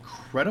 again, an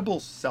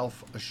incredible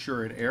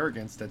self-assured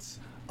arrogance that's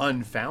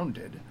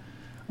unfounded,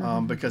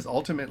 because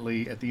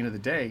ultimately, at the end of the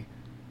day,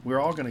 we're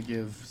all going to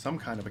give some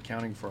kind of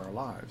accounting for our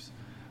lives.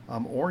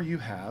 Or you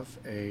have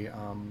a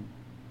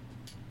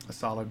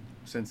solid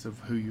sense of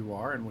who you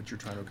are and what you're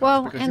trying to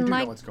accomplish, because you do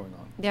know what's going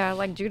on. Yeah,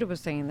 like Judah was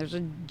saying, there's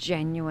a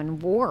genuine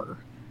war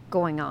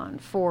going on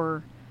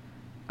for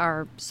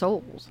our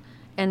souls.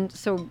 And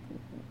so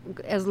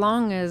as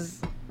long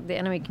as the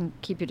enemy can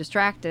keep you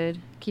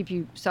distracted, keep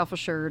you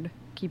self-assured,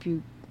 keep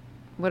you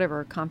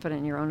confident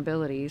in your own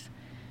abilities,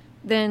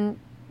 then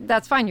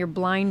that's fine. You're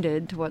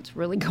blinded to what's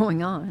really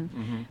going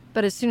on.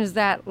 But as soon as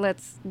that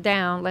lets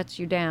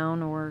you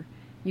down, or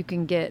you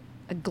can get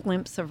a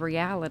glimpse of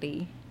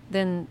reality,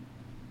 then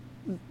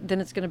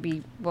it's going to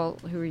be, well,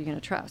 who are you going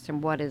to trust,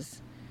 and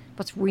what's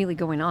really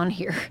going on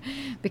here?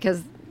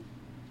 Because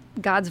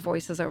God's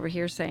voice is over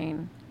here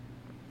saying,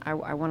 I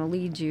want to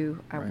lead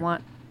you. I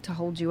want to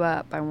hold you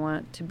up. I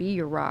want to be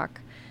your rock.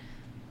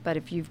 But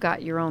if you've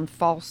got your own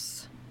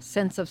false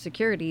sense of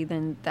security,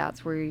 then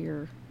that's where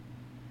you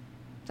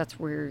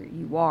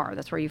are.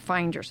 That's where you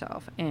find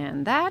yourself.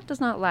 And that does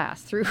not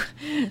last through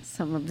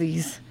some of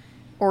these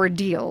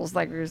ordeals,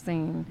 like we were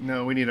saying.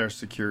 No, we need our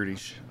security.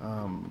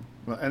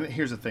 Well, and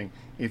here's the thing.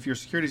 If your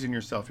security's in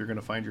yourself, you're going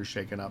to find you're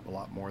shaken up a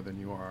lot more than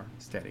you are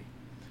steady.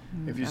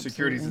 If your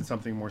security's in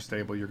something more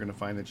stable, you're going to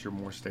find that you're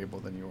more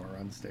stable than you are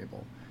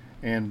unstable.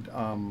 And,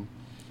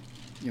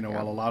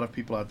 while a lot of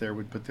people out there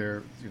would put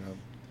their,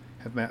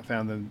 have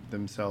found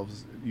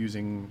themselves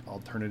using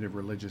alternative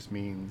religious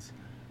means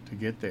to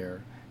get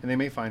there, and they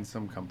may find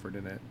some comfort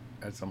in it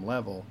at some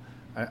level,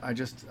 I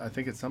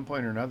think at some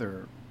point or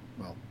another,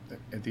 well,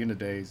 at the end of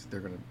days,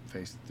 they're going to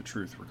face the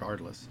truth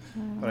regardless.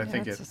 But I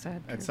think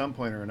at some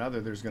point or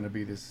another, there's going to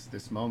be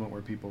this moment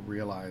where people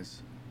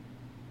realize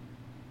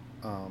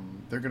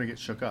they're going to get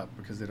shook up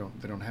because they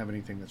don't have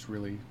anything that's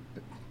really.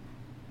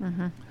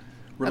 Mm-hmm.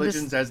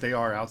 Religions, as they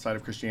are outside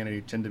of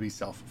Christianity, tend to be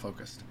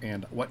self-focused.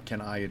 And what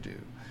can I do?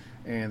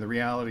 And the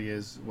reality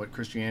is, what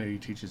Christianity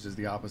teaches is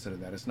the opposite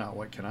of that. It's not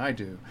what can I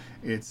do;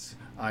 it's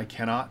I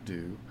cannot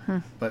do.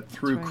 But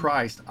through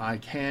Christ, I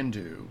can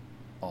do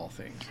all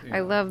things. I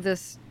love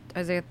this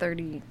Isaiah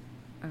 30,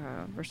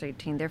 verse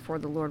 18. Therefore,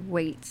 the Lord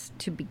waits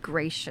to be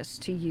gracious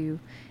to you,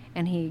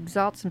 and He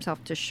exalts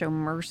Himself to show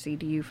mercy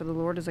to you. For the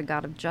Lord is a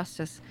God of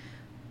justice.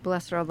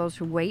 Blessed are all those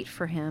who wait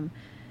for Him.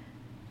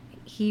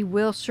 He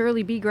will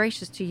surely be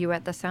gracious to you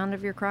at the sound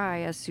of your cry.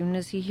 As soon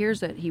as He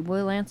hears it, He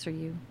will answer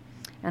you.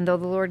 And though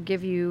the Lord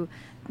give you,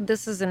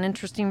 this is an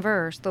interesting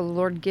verse, though the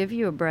Lord give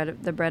you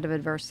the bread of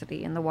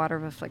adversity and the water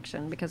of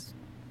affliction, because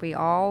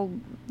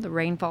the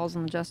rain falls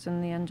on the just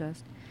and the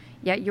unjust.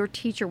 Yet your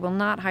teacher will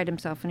not hide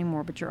himself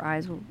anymore, but your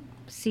eyes will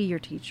see your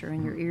teacher,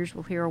 and your ears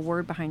will hear a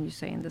word behind you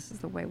saying, this is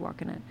the way,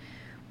 walk in it.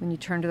 When you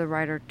turn to the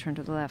right or turn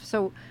to the left.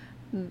 So,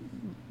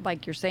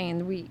 like you're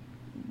saying,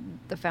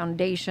 the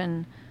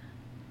foundation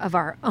of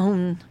our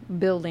own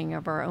building,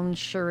 of our own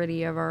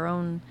surety, of our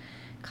own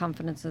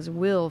confidences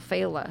will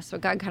fail us. So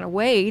God kind of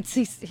waits.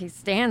 He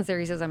stands there.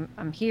 He says,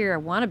 I'm here. I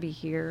want to be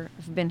here.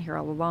 I've been here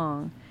all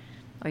along.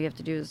 All you have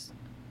to do is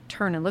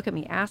turn and look at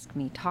me, ask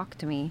me, talk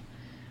to me,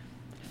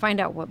 find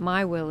out what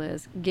my will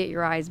is. Get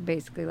your eyes,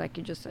 basically, like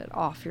you just said,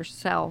 off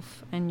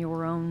yourself and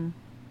your own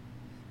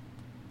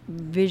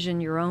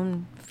vision, your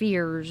own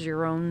fears,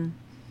 your own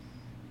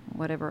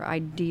whatever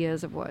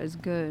ideas of what is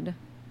good,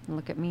 and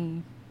look at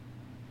me.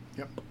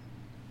 Yep.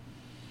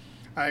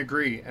 I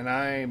agree. And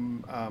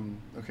I'm,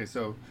 okay,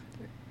 so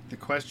the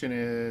question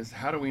is,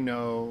 how do we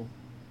know,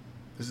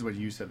 this is what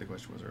you said the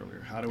question was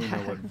earlier, how do we know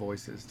what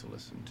voices to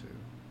listen to?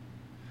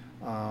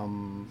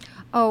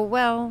 Oh,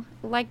 well,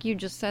 like you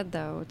just said,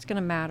 though, it's going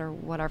to matter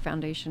what our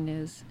foundation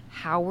is,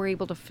 how we're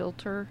able to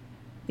filter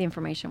the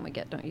information we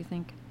get, don't you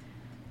think?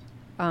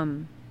 How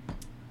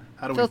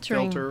do we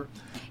filter?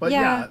 But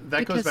yeah,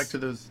 that goes back to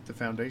the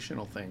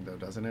foundational thing, though,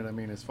 doesn't it? I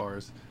mean, as far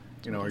as,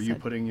 are you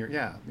putting your,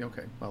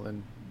 okay, well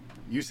then,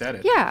 you said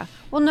it. Yeah.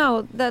 Well,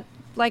 no, that,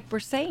 like we're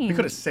saying. We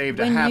could have saved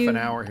a half an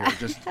hour here.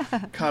 Just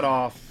cut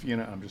off,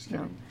 I'm just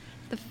kidding.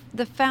 No.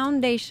 The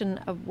foundation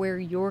of where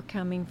you're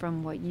coming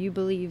from, what you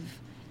believe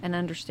and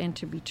understand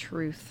to be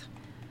truth,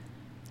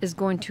 is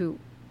going to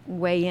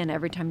weigh in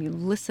every time you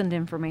listen to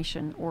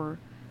information or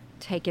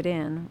take it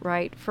in,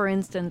 right? For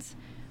instance,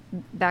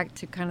 back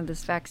to kind of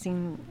this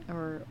vaccine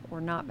or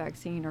not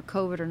vaccine, or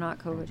COVID or not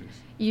COVID,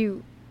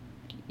 you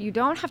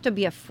don't have to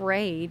be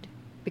afraid,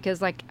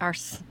 because like our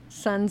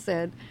son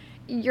said,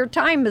 your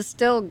time is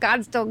still,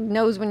 God still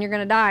knows when you're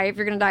going to die, if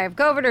you're going to die of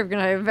COVID, or if you're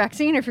going to die of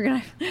vaccine, or if you're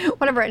going to,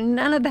 whatever.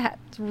 None of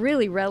that's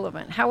really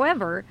relevant.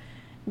 However,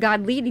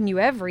 God leading you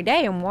every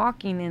day and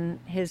walking in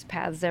His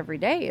paths every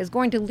day is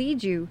going to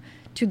lead you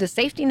to the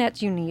safety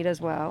nets you need as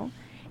well.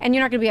 And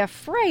you're not going to be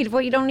afraid of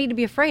what you don't need to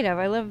be afraid of.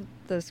 I love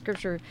the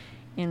scripture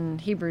in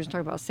Hebrews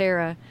talking about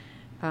Sarah,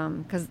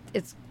 because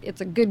it's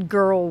a good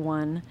girl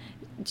one.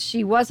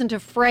 She wasn't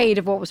afraid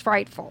of what was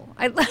frightful.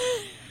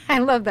 I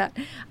love that.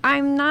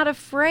 I'm not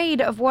afraid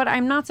of what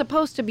I'm not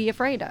supposed to be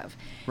afraid of.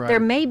 Right. There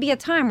may be a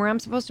time where I'm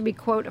supposed to be,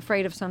 quote,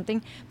 afraid of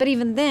something, but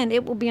even then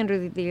it will be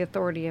under the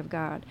authority of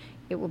God.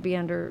 It will be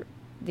under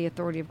the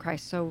authority of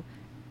Christ. So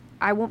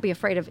I won't be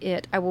afraid of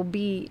it. I will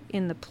be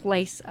in the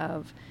place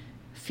of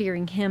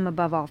fearing Him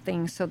above all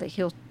things, so that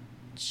He'll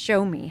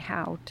show me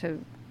how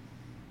to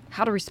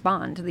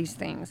respond to these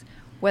things,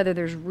 whether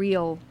there's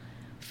real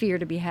fear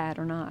to be had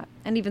or not.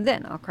 And even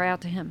then, I'll cry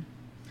out to Him.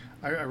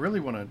 I really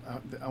want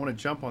to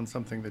jump on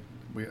something that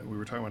we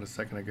were talking about a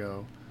second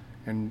ago,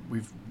 and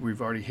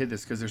we've already hit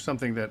this, because there's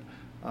something that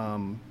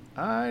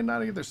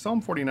there's Psalm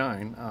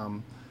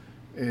 49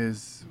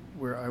 is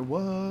where I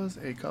was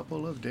a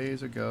couple of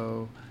days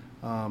ago,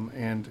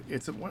 and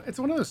it's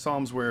one of those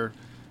psalms where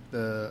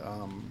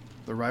the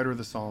writer of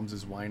the Psalms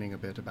is whining a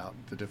bit about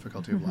the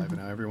difficulty of life and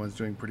how everyone's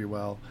doing pretty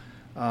well,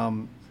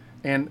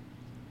 and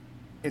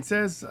it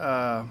says.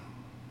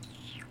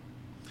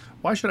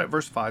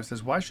 Verse 5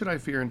 says, why should I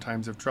fear in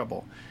times of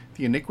trouble?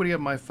 The iniquity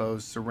of my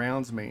foes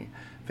surrounds me.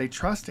 They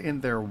trust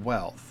in their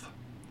wealth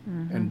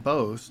and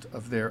boast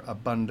of their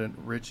abundant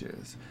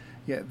riches.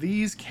 Yet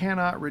these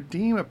cannot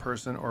redeem a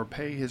person or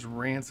pay his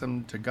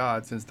ransom to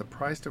God, since the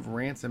price of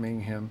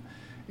ransoming him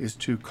is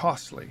too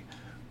costly.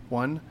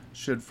 One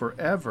should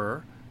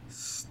forever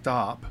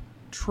stop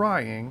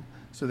trying,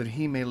 so that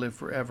he may live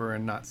forever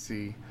and not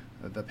see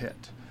the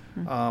pit.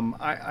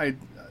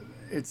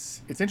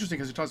 It's interesting,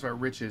 because it talks about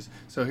riches.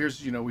 So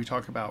here's, we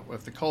talk about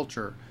if the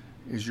culture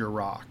is your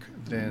rock,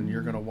 then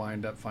you're going to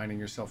wind up finding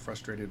yourself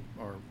frustrated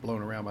or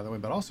blown around by the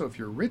wind. But also, if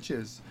your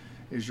riches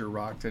is your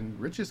rock, then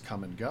riches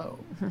come and go.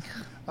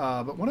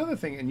 But one other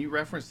thing, and you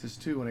referenced this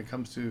too when it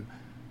comes to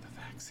the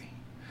vaccine,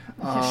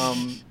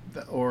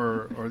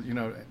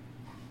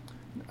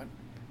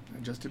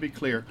 just to be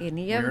clear,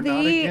 we're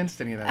not against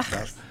any of that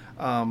stuff.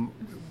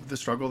 The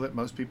struggle that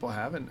most people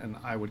have, and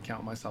I would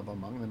count myself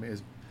among them,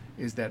 is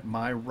that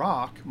my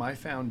rock, my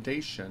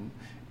foundation,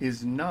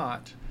 is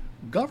not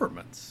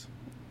governments.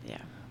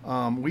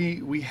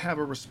 We have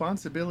a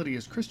responsibility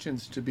as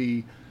Christians to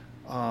be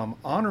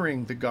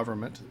honoring the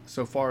government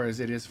so far as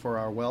it is for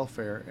our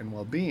welfare and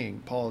well-being.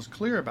 Paul is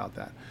clear about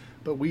that.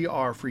 But we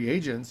are free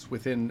agents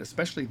within,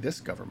 especially this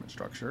government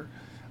structure,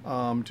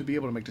 to be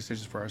able to make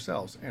decisions for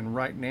ourselves. And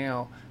right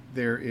now,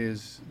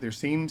 there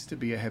seems to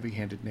be a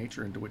heavy-handed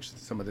nature into which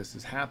some of this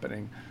is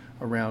happening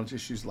around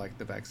issues like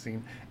the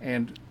vaccine.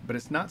 But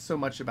it's not so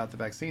much about the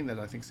vaccine that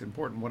I think is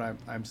important. What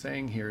I'm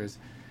saying here is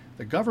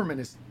the government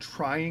is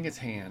trying its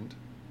hand.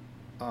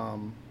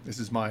 This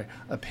is my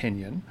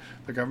opinion.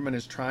 The government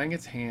is trying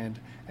its hand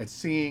at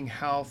seeing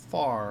how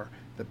far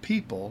the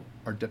people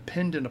are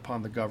dependent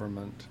upon the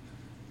government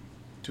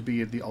to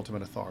be the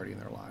ultimate authority in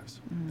their lives.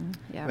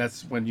 Yeah.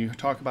 That's when you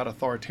talk about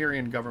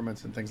authoritarian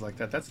governments and things like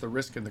that. That's the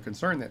risk and the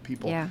concern that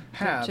people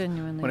have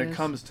when it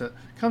comes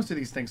to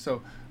these things.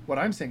 So what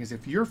I'm saying is,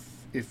 if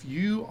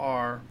you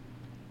are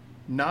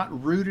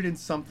not rooted in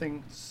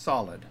something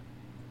solid,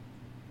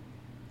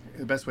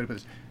 the best way to put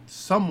this,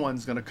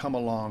 someone's going to come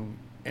along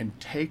and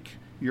take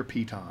your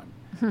piton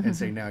and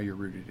say, now you're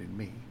rooted in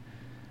me.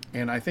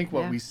 And I think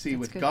what we see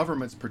with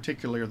governments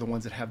particularly are the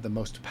ones that have the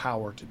most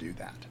power to do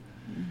that.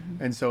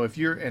 And so if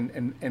you're,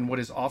 and what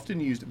is often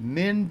used,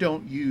 men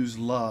don't use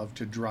love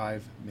to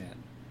drive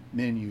men.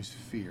 Men use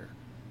fear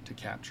to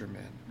capture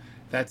men.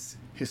 That's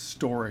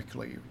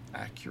historically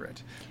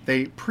accurate.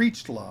 They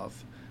preached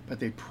love, but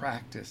they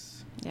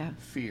practice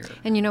fear.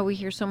 And we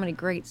hear so many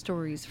great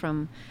stories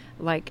from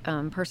like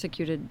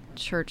persecuted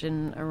church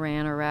in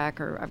Iran,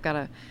 Iraq, or I've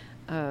got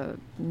a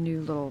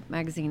new little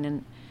magazine,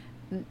 and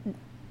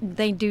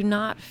they do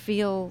not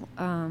feel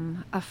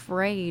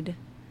afraid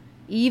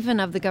even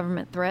of the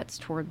government threats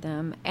toward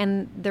them,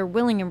 and they're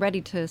willing and ready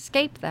to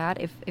escape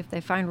that if they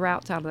find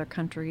routes out of their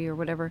country or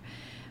whatever.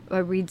 I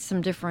read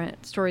some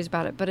different stories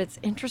about it, but it's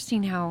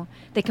interesting how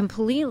they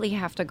completely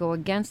have to go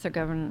against their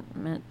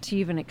government to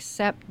even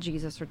accept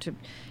Jesus or to,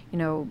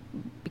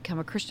 become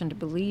a Christian, to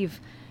believe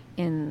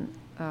in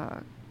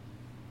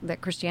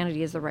that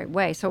Christianity is the right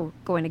way. So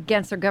going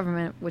against their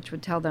government, which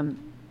would tell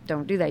them,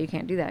 don't do that, you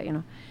can't do that,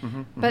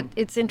 But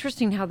it's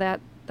interesting how that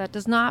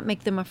does not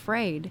make them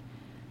afraid.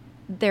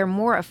 They're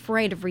more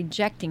afraid of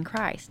rejecting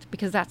Christ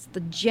because that's the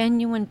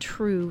genuine,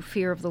 true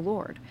fear of the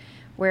Lord.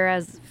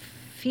 Whereas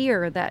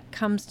fear that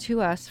comes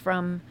to us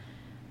from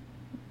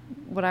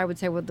what I would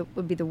say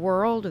would be the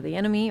world or the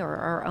enemy or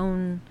our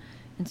own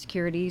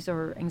insecurities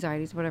or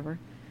anxieties, whatever.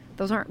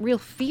 Those aren't real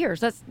fears.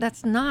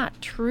 That's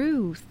not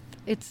truth.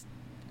 It's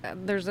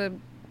there's a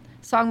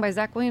song by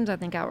Zach Williams, I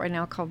think, out right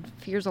now called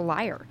 "Fear's a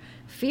Liar."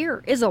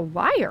 Fear is a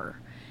liar.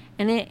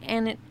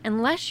 And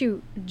unless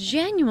you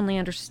genuinely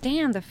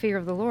understand the fear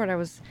of the Lord, I'm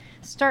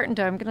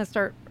going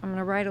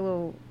to write a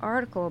little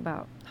article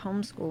about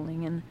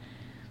homeschooling, and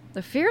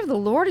the fear of the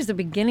Lord is the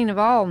beginning of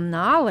all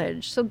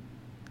knowledge. So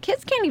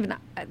kids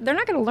they're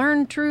not going to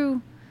learn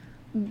true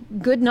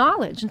good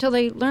knowledge until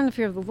they learn the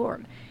fear of the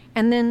Lord.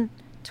 And then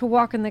to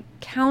walk in the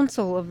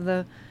counsel of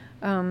the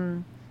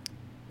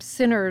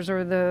sinners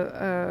or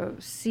the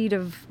seed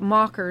of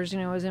mockers,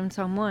 as in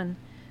Psalm 1.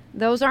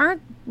 Those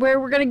aren't where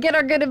we're going to get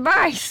our good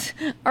advice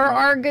or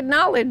our good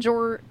knowledge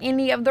or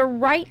any of the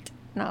right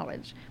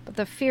knowledge. But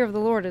the fear of the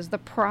Lord is the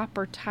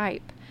proper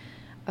type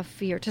of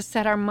fear to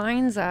set our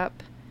minds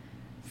up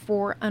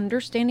for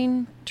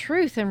understanding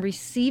truth and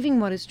receiving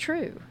what is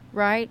true,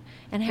 right?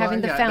 And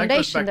having the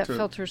foundation that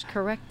filters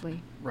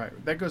correctly. Right.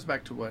 That goes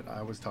back to what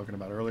I was talking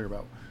about earlier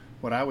about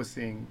what I was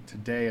seeing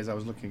today as I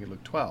was looking at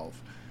Luke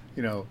 12.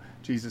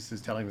 Jesus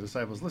is telling the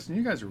disciples, listen,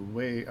 you guys are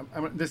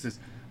this is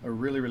a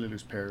really, really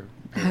loose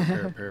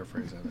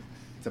paraphrase of it.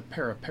 It's a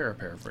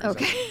paraphrase.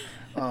 Okay.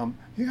 Of it.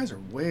 You guys are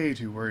way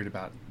too worried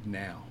about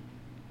now.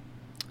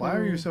 Why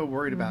are you so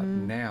worried about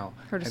now?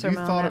 Heard a Have sermon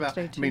you thought on that about?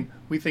 today, too. I mean,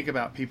 we think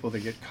about people that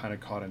get kind of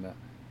caught in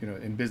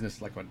in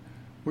business, like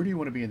where do you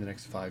want to be in the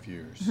next 5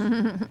 years?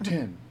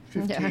 10,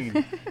 15.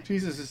 Yeah.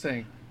 Jesus is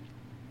saying,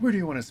 where do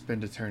you want to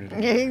spend eternity?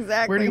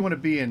 Exactly. Where do you want to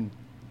be in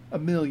a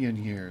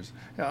million years?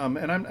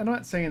 And I'm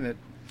not saying that.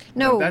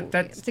 No,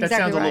 that exactly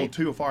sounds right. a little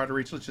too far to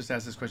reach. Let's just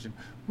ask this question: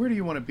 where do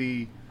you want to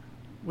be?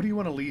 What do you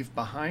want to leave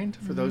behind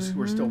for those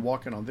who are still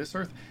walking on this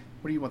earth?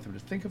 What do you want them to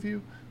think of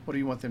you? What do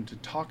you want them to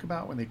talk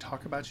about when they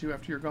talk about you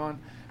after you're gone?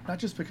 Not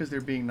just because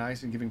they're being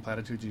nice and giving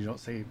platitudes and you don't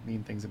say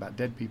mean things about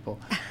dead people,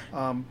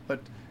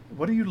 but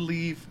what do you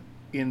leave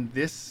in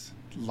this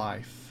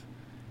life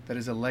that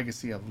is a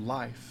legacy of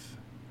life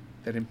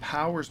that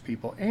empowers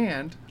people?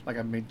 And like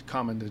I made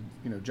comment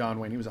to John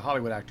Wayne, he was a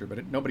Hollywood actor,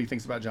 but nobody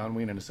thinks about John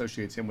Wayne and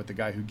associates him with the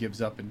guy who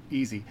gives up and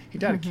easy. He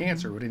died of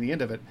cancer, but in the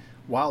end of it,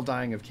 while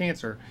dying of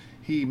cancer,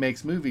 he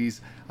makes movies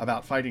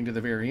about fighting to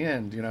the very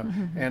end,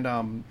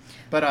 And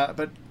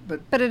but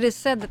it is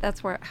said that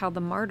that's how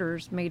the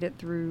martyrs made it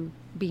through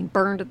being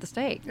burned at the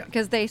stake,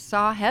 because they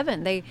saw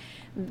heaven.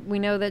 We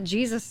know that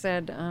Jesus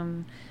said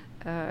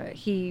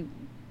he,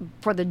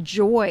 for the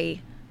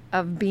joy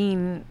of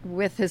being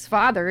with his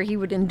Father, he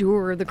would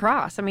endure the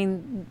cross. I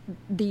mean,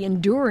 the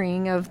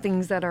enduring of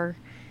things that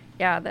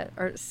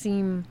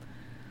seem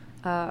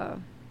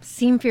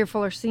seem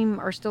fearful or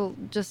still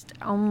just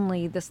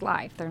only this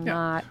life. They're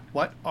not.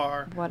 What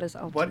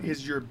ultimate? What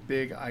is your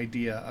big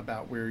idea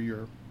about where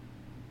your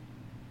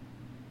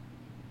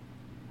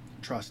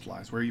trust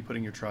lies? Where are you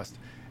putting your trust?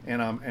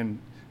 And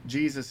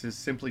Jesus is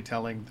simply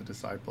telling the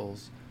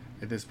disciples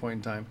at this point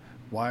in time,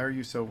 why are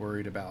you so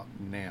worried about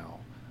now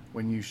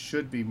when you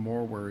should be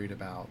more worried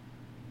about,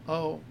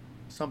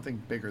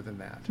 something bigger than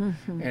that?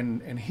 Mm-hmm.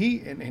 And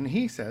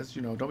he says,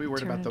 don't be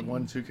worried about the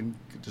ones who can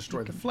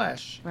destroy the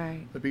flesh,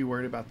 right, but be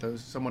worried about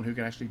someone who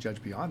can actually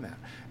judge beyond that.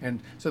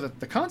 And so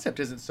the concept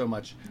isn't so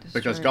much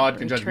because God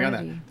can judge beyond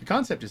that. The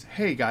concept is,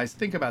 hey guys,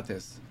 think about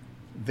this.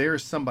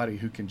 There's somebody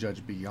who can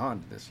judge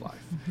beyond this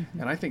life.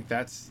 And I think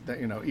that's that,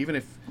 even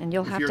if and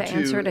you'll if have you're to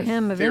answer to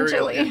him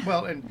eventually.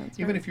 And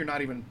even if you're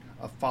not even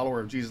a follower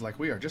of Jesus like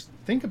we are, just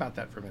think about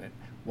that for a minute.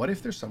 What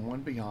if there's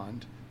someone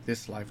beyond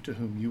this life to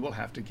whom you will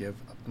have to give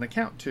an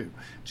account to?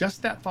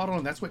 Just that thought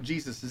alone, that's what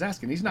Jesus is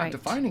asking. He's not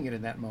defining it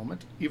in that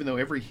moment, even though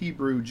every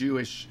Hebrew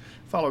Jewish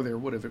follower there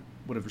would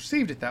have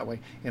received it that way.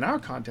 In our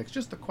context,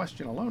 just the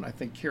question alone, I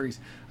think, carries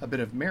a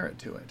bit of merit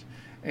to it.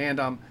 And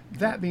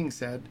that being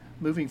said,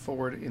 moving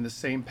forward in the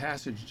same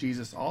passage,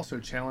 Jesus also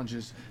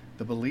challenges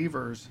the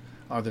believers,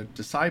 or the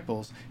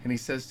disciples, and he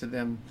says to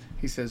them,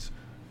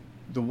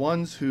 the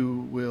ones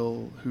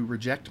who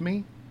reject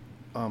me,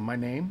 my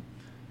name,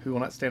 who will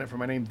not stand up for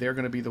my name, they're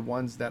going to be the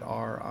ones that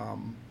are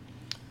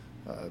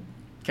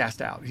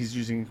cast out. He's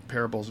using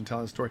parables and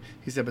telling the story.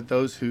 He said, but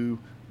those who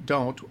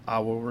don't, I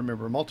will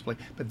remember multiply.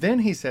 But then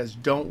he says,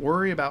 don't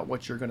worry about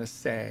what you're going to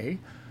say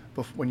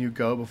when you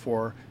go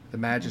before the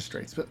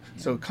magistrates.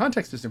 So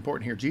context is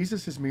important here.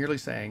 Jesus is merely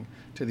saying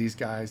to these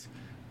guys,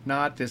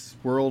 not this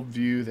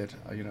worldview that,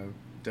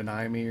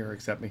 deny me or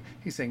accept me.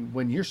 He's saying,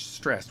 when you're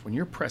stressed, when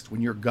you're pressed,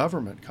 when your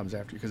government comes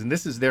after you, because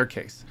this is their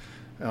case.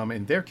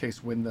 In their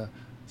case, when the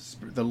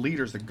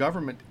leaders, the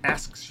government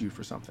asks you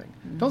for something,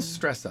 don't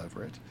stress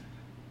over it.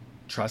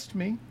 Trust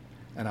me,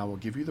 and I will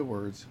give you the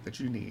words that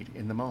you need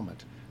in the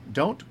moment.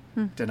 Don't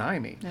deny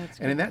me.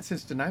 And in that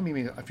sense, deny me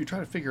means if you try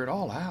to figure it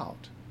all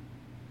out.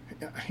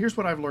 Here's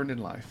what I've learned in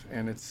life,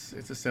 and it's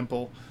a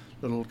simple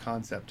little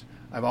concept.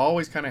 I've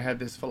always kind of had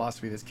this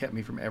philosophy that's kept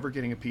me from ever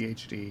getting a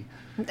PhD,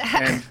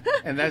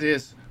 and that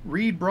is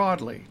read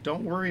broadly.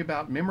 Don't worry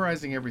about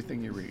memorizing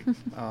everything you read.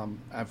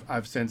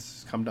 I've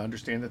since come to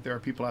understand that there are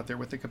people out there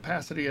with the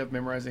capacity of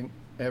memorizing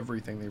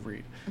everything they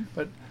read,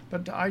 but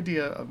the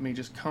idea of me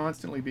just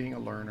constantly being a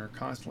learner,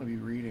 constantly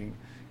reading,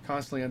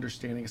 constantly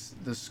understanding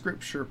the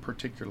Scripture,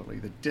 particularly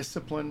the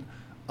discipline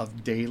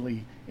of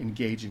daily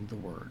engaging the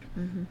Word.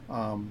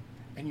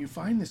 And you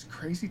find this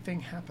crazy thing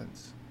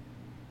happens.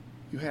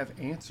 You have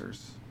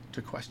answers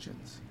to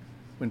questions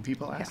when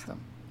people ask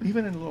them.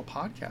 Even in a little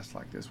podcast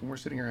like this, when we're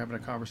sitting here having a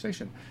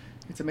conversation,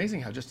 it's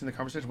amazing how just in the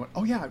conversation,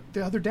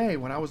 the other day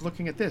when I was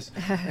looking at this,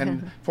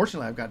 and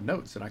fortunately I've got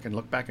notes and I can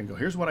look back and go,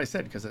 here's what I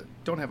said, because I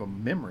don't have a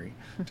memory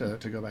to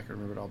go back and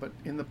remember it all.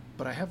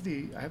 But I have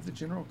the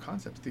general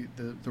concepts,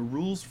 the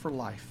rules for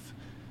life.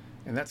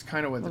 And that's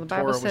kind of what the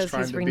Torah was trying to be. The Bible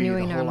says he's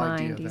renewing our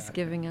mind. He's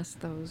giving us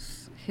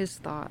his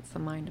thoughts, the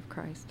mind of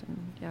Christ.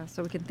 And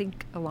so we can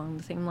think along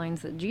the same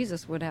lines that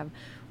Jesus would have,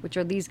 which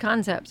are these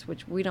concepts,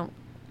 which we don't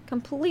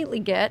completely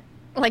get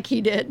like he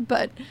did,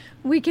 but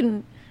we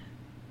can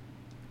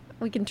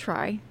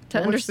try to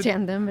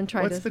understand them and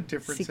try to seek him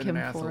for that understanding. What's the difference in an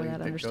athlete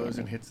that goes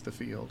and hits the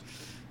field?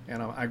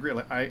 And I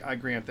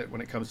grant that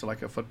when it comes to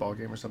like a football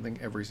game or something,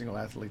 every single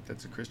athlete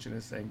that's a Christian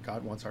is saying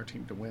God wants our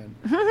team to win.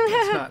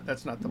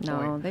 That's not the point.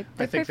 No,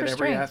 I think that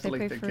every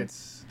athlete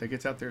that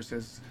gets out there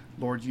says,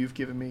 Lord, you've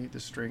given me the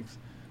strength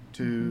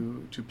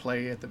to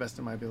play at the best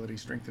of my ability,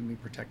 strengthen me,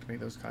 protect me,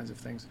 those kinds of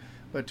things.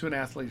 But to an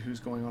athlete who's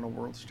going on a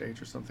world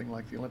stage or something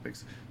like the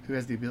Olympics, who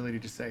has the ability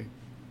to say,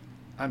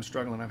 I'm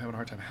struggling, I'm having a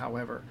hard time.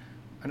 However,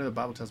 I know the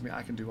Bible tells me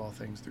I can do all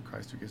things through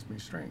Christ who gives me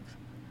strength.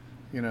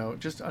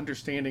 Just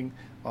understanding,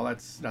 while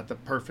that's not the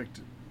perfect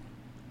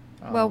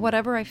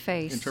whatever I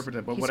face, interpret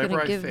it, but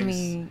whatever I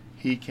face,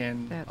 he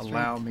can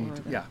allow me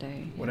to,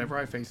 whatever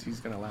I face, he's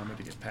going to allow me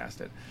to get past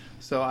it.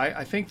 So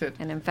I think that...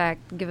 And in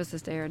fact, give us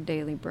this day our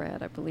daily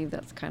bread. I believe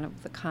that's kind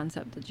of the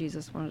concept that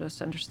Jesus wanted us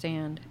to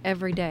understand.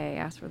 Every day,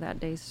 ask for that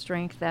day's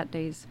strength, that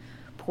day's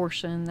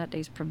portion, that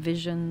day's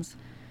provisions,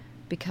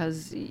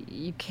 because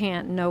you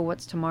can't know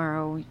what's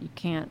tomorrow. You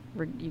can't,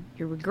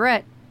 you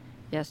regret.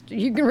 Yes,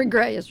 you can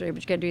regret yesterday,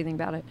 but you can't do anything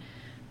about it.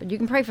 But you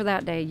can pray for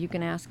that day. You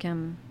can ask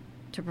him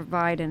to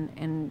provide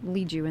and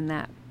lead you in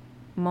that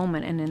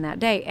moment and in that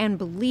day, and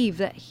believe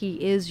that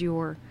he is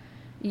your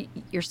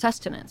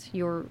sustenance.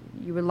 You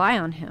rely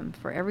on him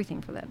for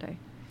everything for that day.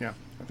 Yeah,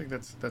 I think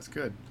that's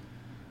good.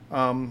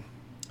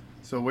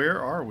 So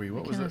where are we?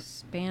 What was it?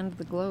 Spanned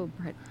the globe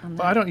right on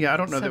that. Well, I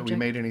don't know subject. That we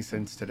made any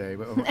sense today,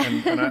 but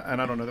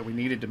and I don't know that we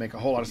needed to make a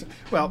whole lot of sense.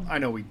 Well, I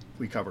know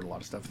we covered a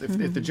lot of stuff.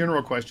 If the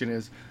general question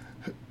is,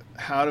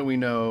 how do we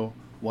know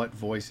what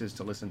voices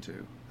to listen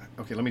to?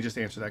 Okay, let me just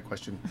answer that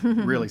question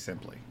really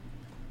simply.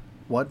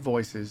 What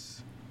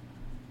voices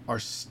are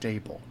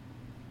stable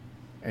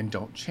and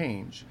don't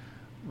change?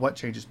 What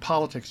changes?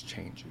 Politics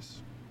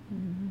changes.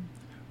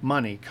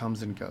 Money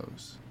comes and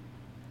goes.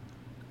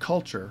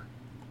 culture,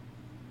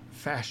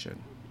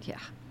 fashion. Yeah,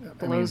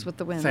 blows with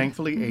the wind.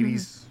 Thankfully,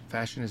 80s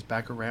fashion is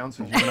back around,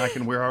 so you and I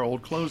can wear our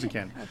old clothes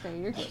again. Okay,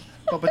 you're good.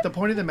 But the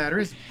point of the matter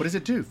is, what does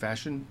it do?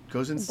 Fashion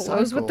goes in cycles.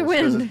 Blows with the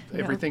wind.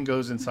 Everything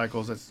goes in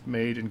cycles. That's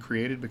made and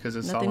created because,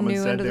 as Nothing Solomon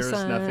new said, under the there is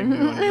sun. nothing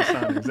new under the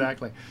sun.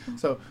 Exactly.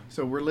 So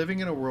we're living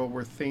in a world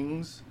where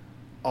things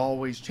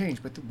always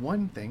change. But the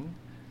one thing,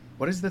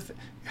 what is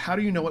how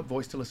do you know what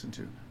voice to listen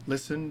to?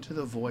 Listen to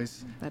the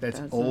voice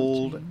that's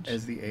old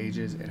as the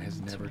ages and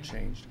has never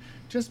changed.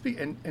 Just be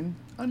and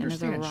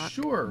understand. And rock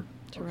sure.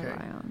 To rely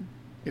on.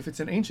 If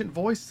it's an ancient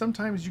voice,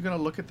 sometimes you're going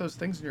to look at those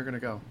things and you're going to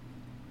go,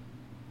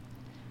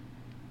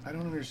 I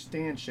don't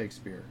understand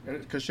Shakespeare,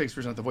 because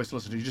Shakespeare's not the voice to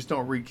listen to. You just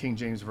don't read King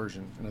James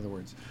Version, in other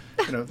words.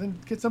 Then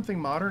get something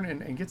modern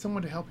and get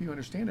someone to help you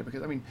understand it.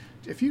 Because,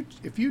 if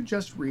you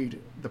just read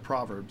the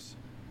Proverbs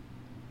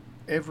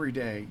every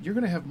day, you're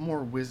going to have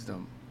more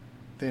wisdom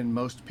than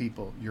most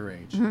people your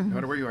age, no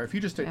matter where you are. If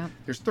you just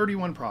there's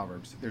 31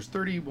 Proverbs. There's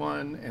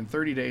 31 and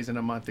 30 days in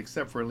a month,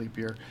 except for a leap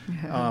year.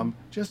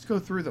 Just go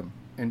through them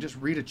and just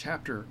read a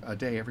chapter a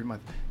day every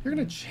month. You're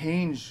going to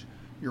change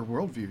your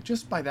worldview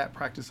just by that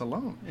practice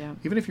alone. Yeah.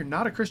 Even if you're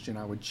not a Christian,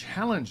 I would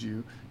challenge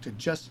you to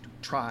just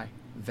try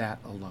that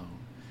alone.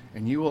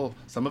 And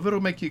some of it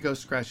will make you go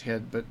scratch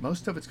head, but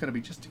most of it's going to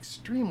be just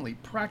extremely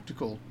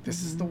practical.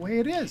 This is the way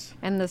it is.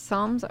 And the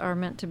Psalms are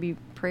meant to be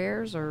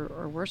prayers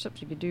or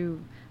worships. You could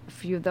do a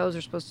few of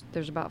those.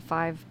 There's about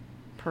 5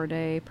 per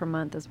day, per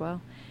month as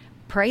well.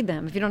 Pray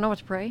them. If you don't know what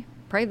to pray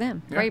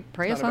them. Yeah,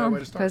 pray a psalm,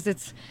 because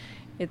it's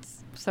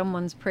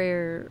someone's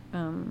prayer.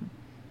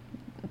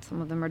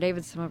 Some of them are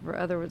David's, some of them are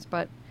other words,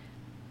 but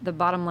the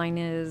bottom line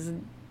is,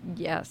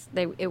 yes,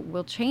 it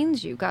will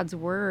change you. God's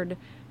word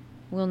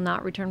will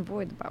not return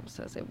void, the Bible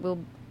says. It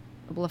will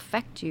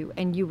affect you,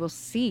 and you will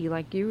see,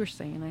 like you were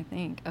saying, I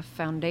think, a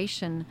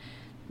foundation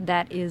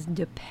that is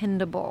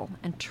dependable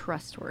and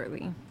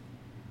trustworthy.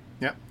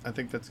 Yeah, I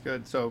think that's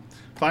good. So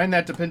find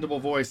that dependable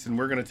voice, and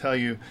we're going to tell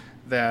you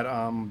that,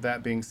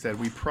 that being said,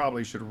 we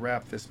probably should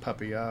wrap this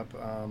puppy up,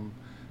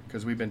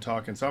 because we've been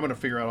talking. So I'm going to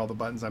figure out all the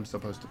buttons I'm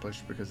supposed to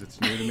push, because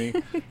it's new to me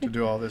to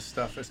do all this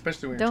stuff,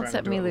 especially when you're trying to do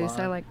it live. Don't set me loose.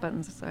 I like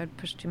buttons, so I'd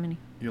push too many.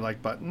 You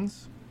like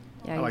buttons?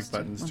 Yeah, I like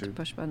buttons to too.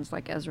 Push buttons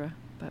like Ezra,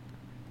 but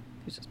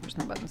he was just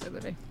pushing the buttons the other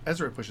day.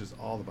 Ezra pushes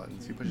all the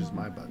buttons. He pushes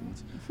my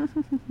buttons.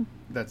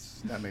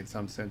 That made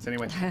some sense.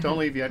 Anyway, don't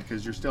leave yet,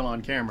 because you're still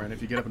on camera, and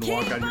if you get up and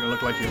walk out, you're going to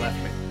look like you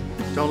left me.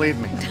 Don't leave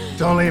me.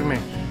 Don't leave me.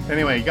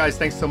 Anyway, guys,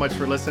 thanks so much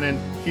for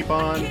listening. Keep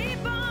on,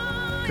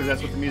 because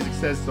that's what the music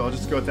says, so I'll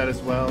just go with that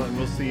as well, and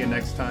we'll see you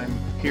next time.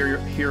 Hear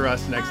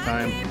us next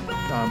time.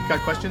 Got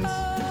questions?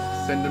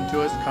 Send them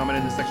to us. Comment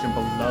in the section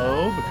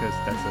below, because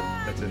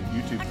that's a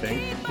YouTube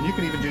thing. And you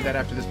can even do that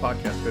after this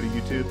podcast. Go to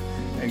YouTube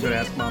and go to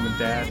Ask Mom and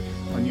Dad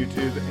on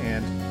YouTube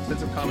and send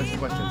some comments and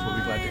questions. We'll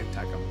be glad to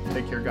attack them.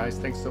 Take care, guys.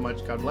 Thanks so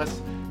much. God bless.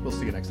 We'll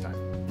see you next time.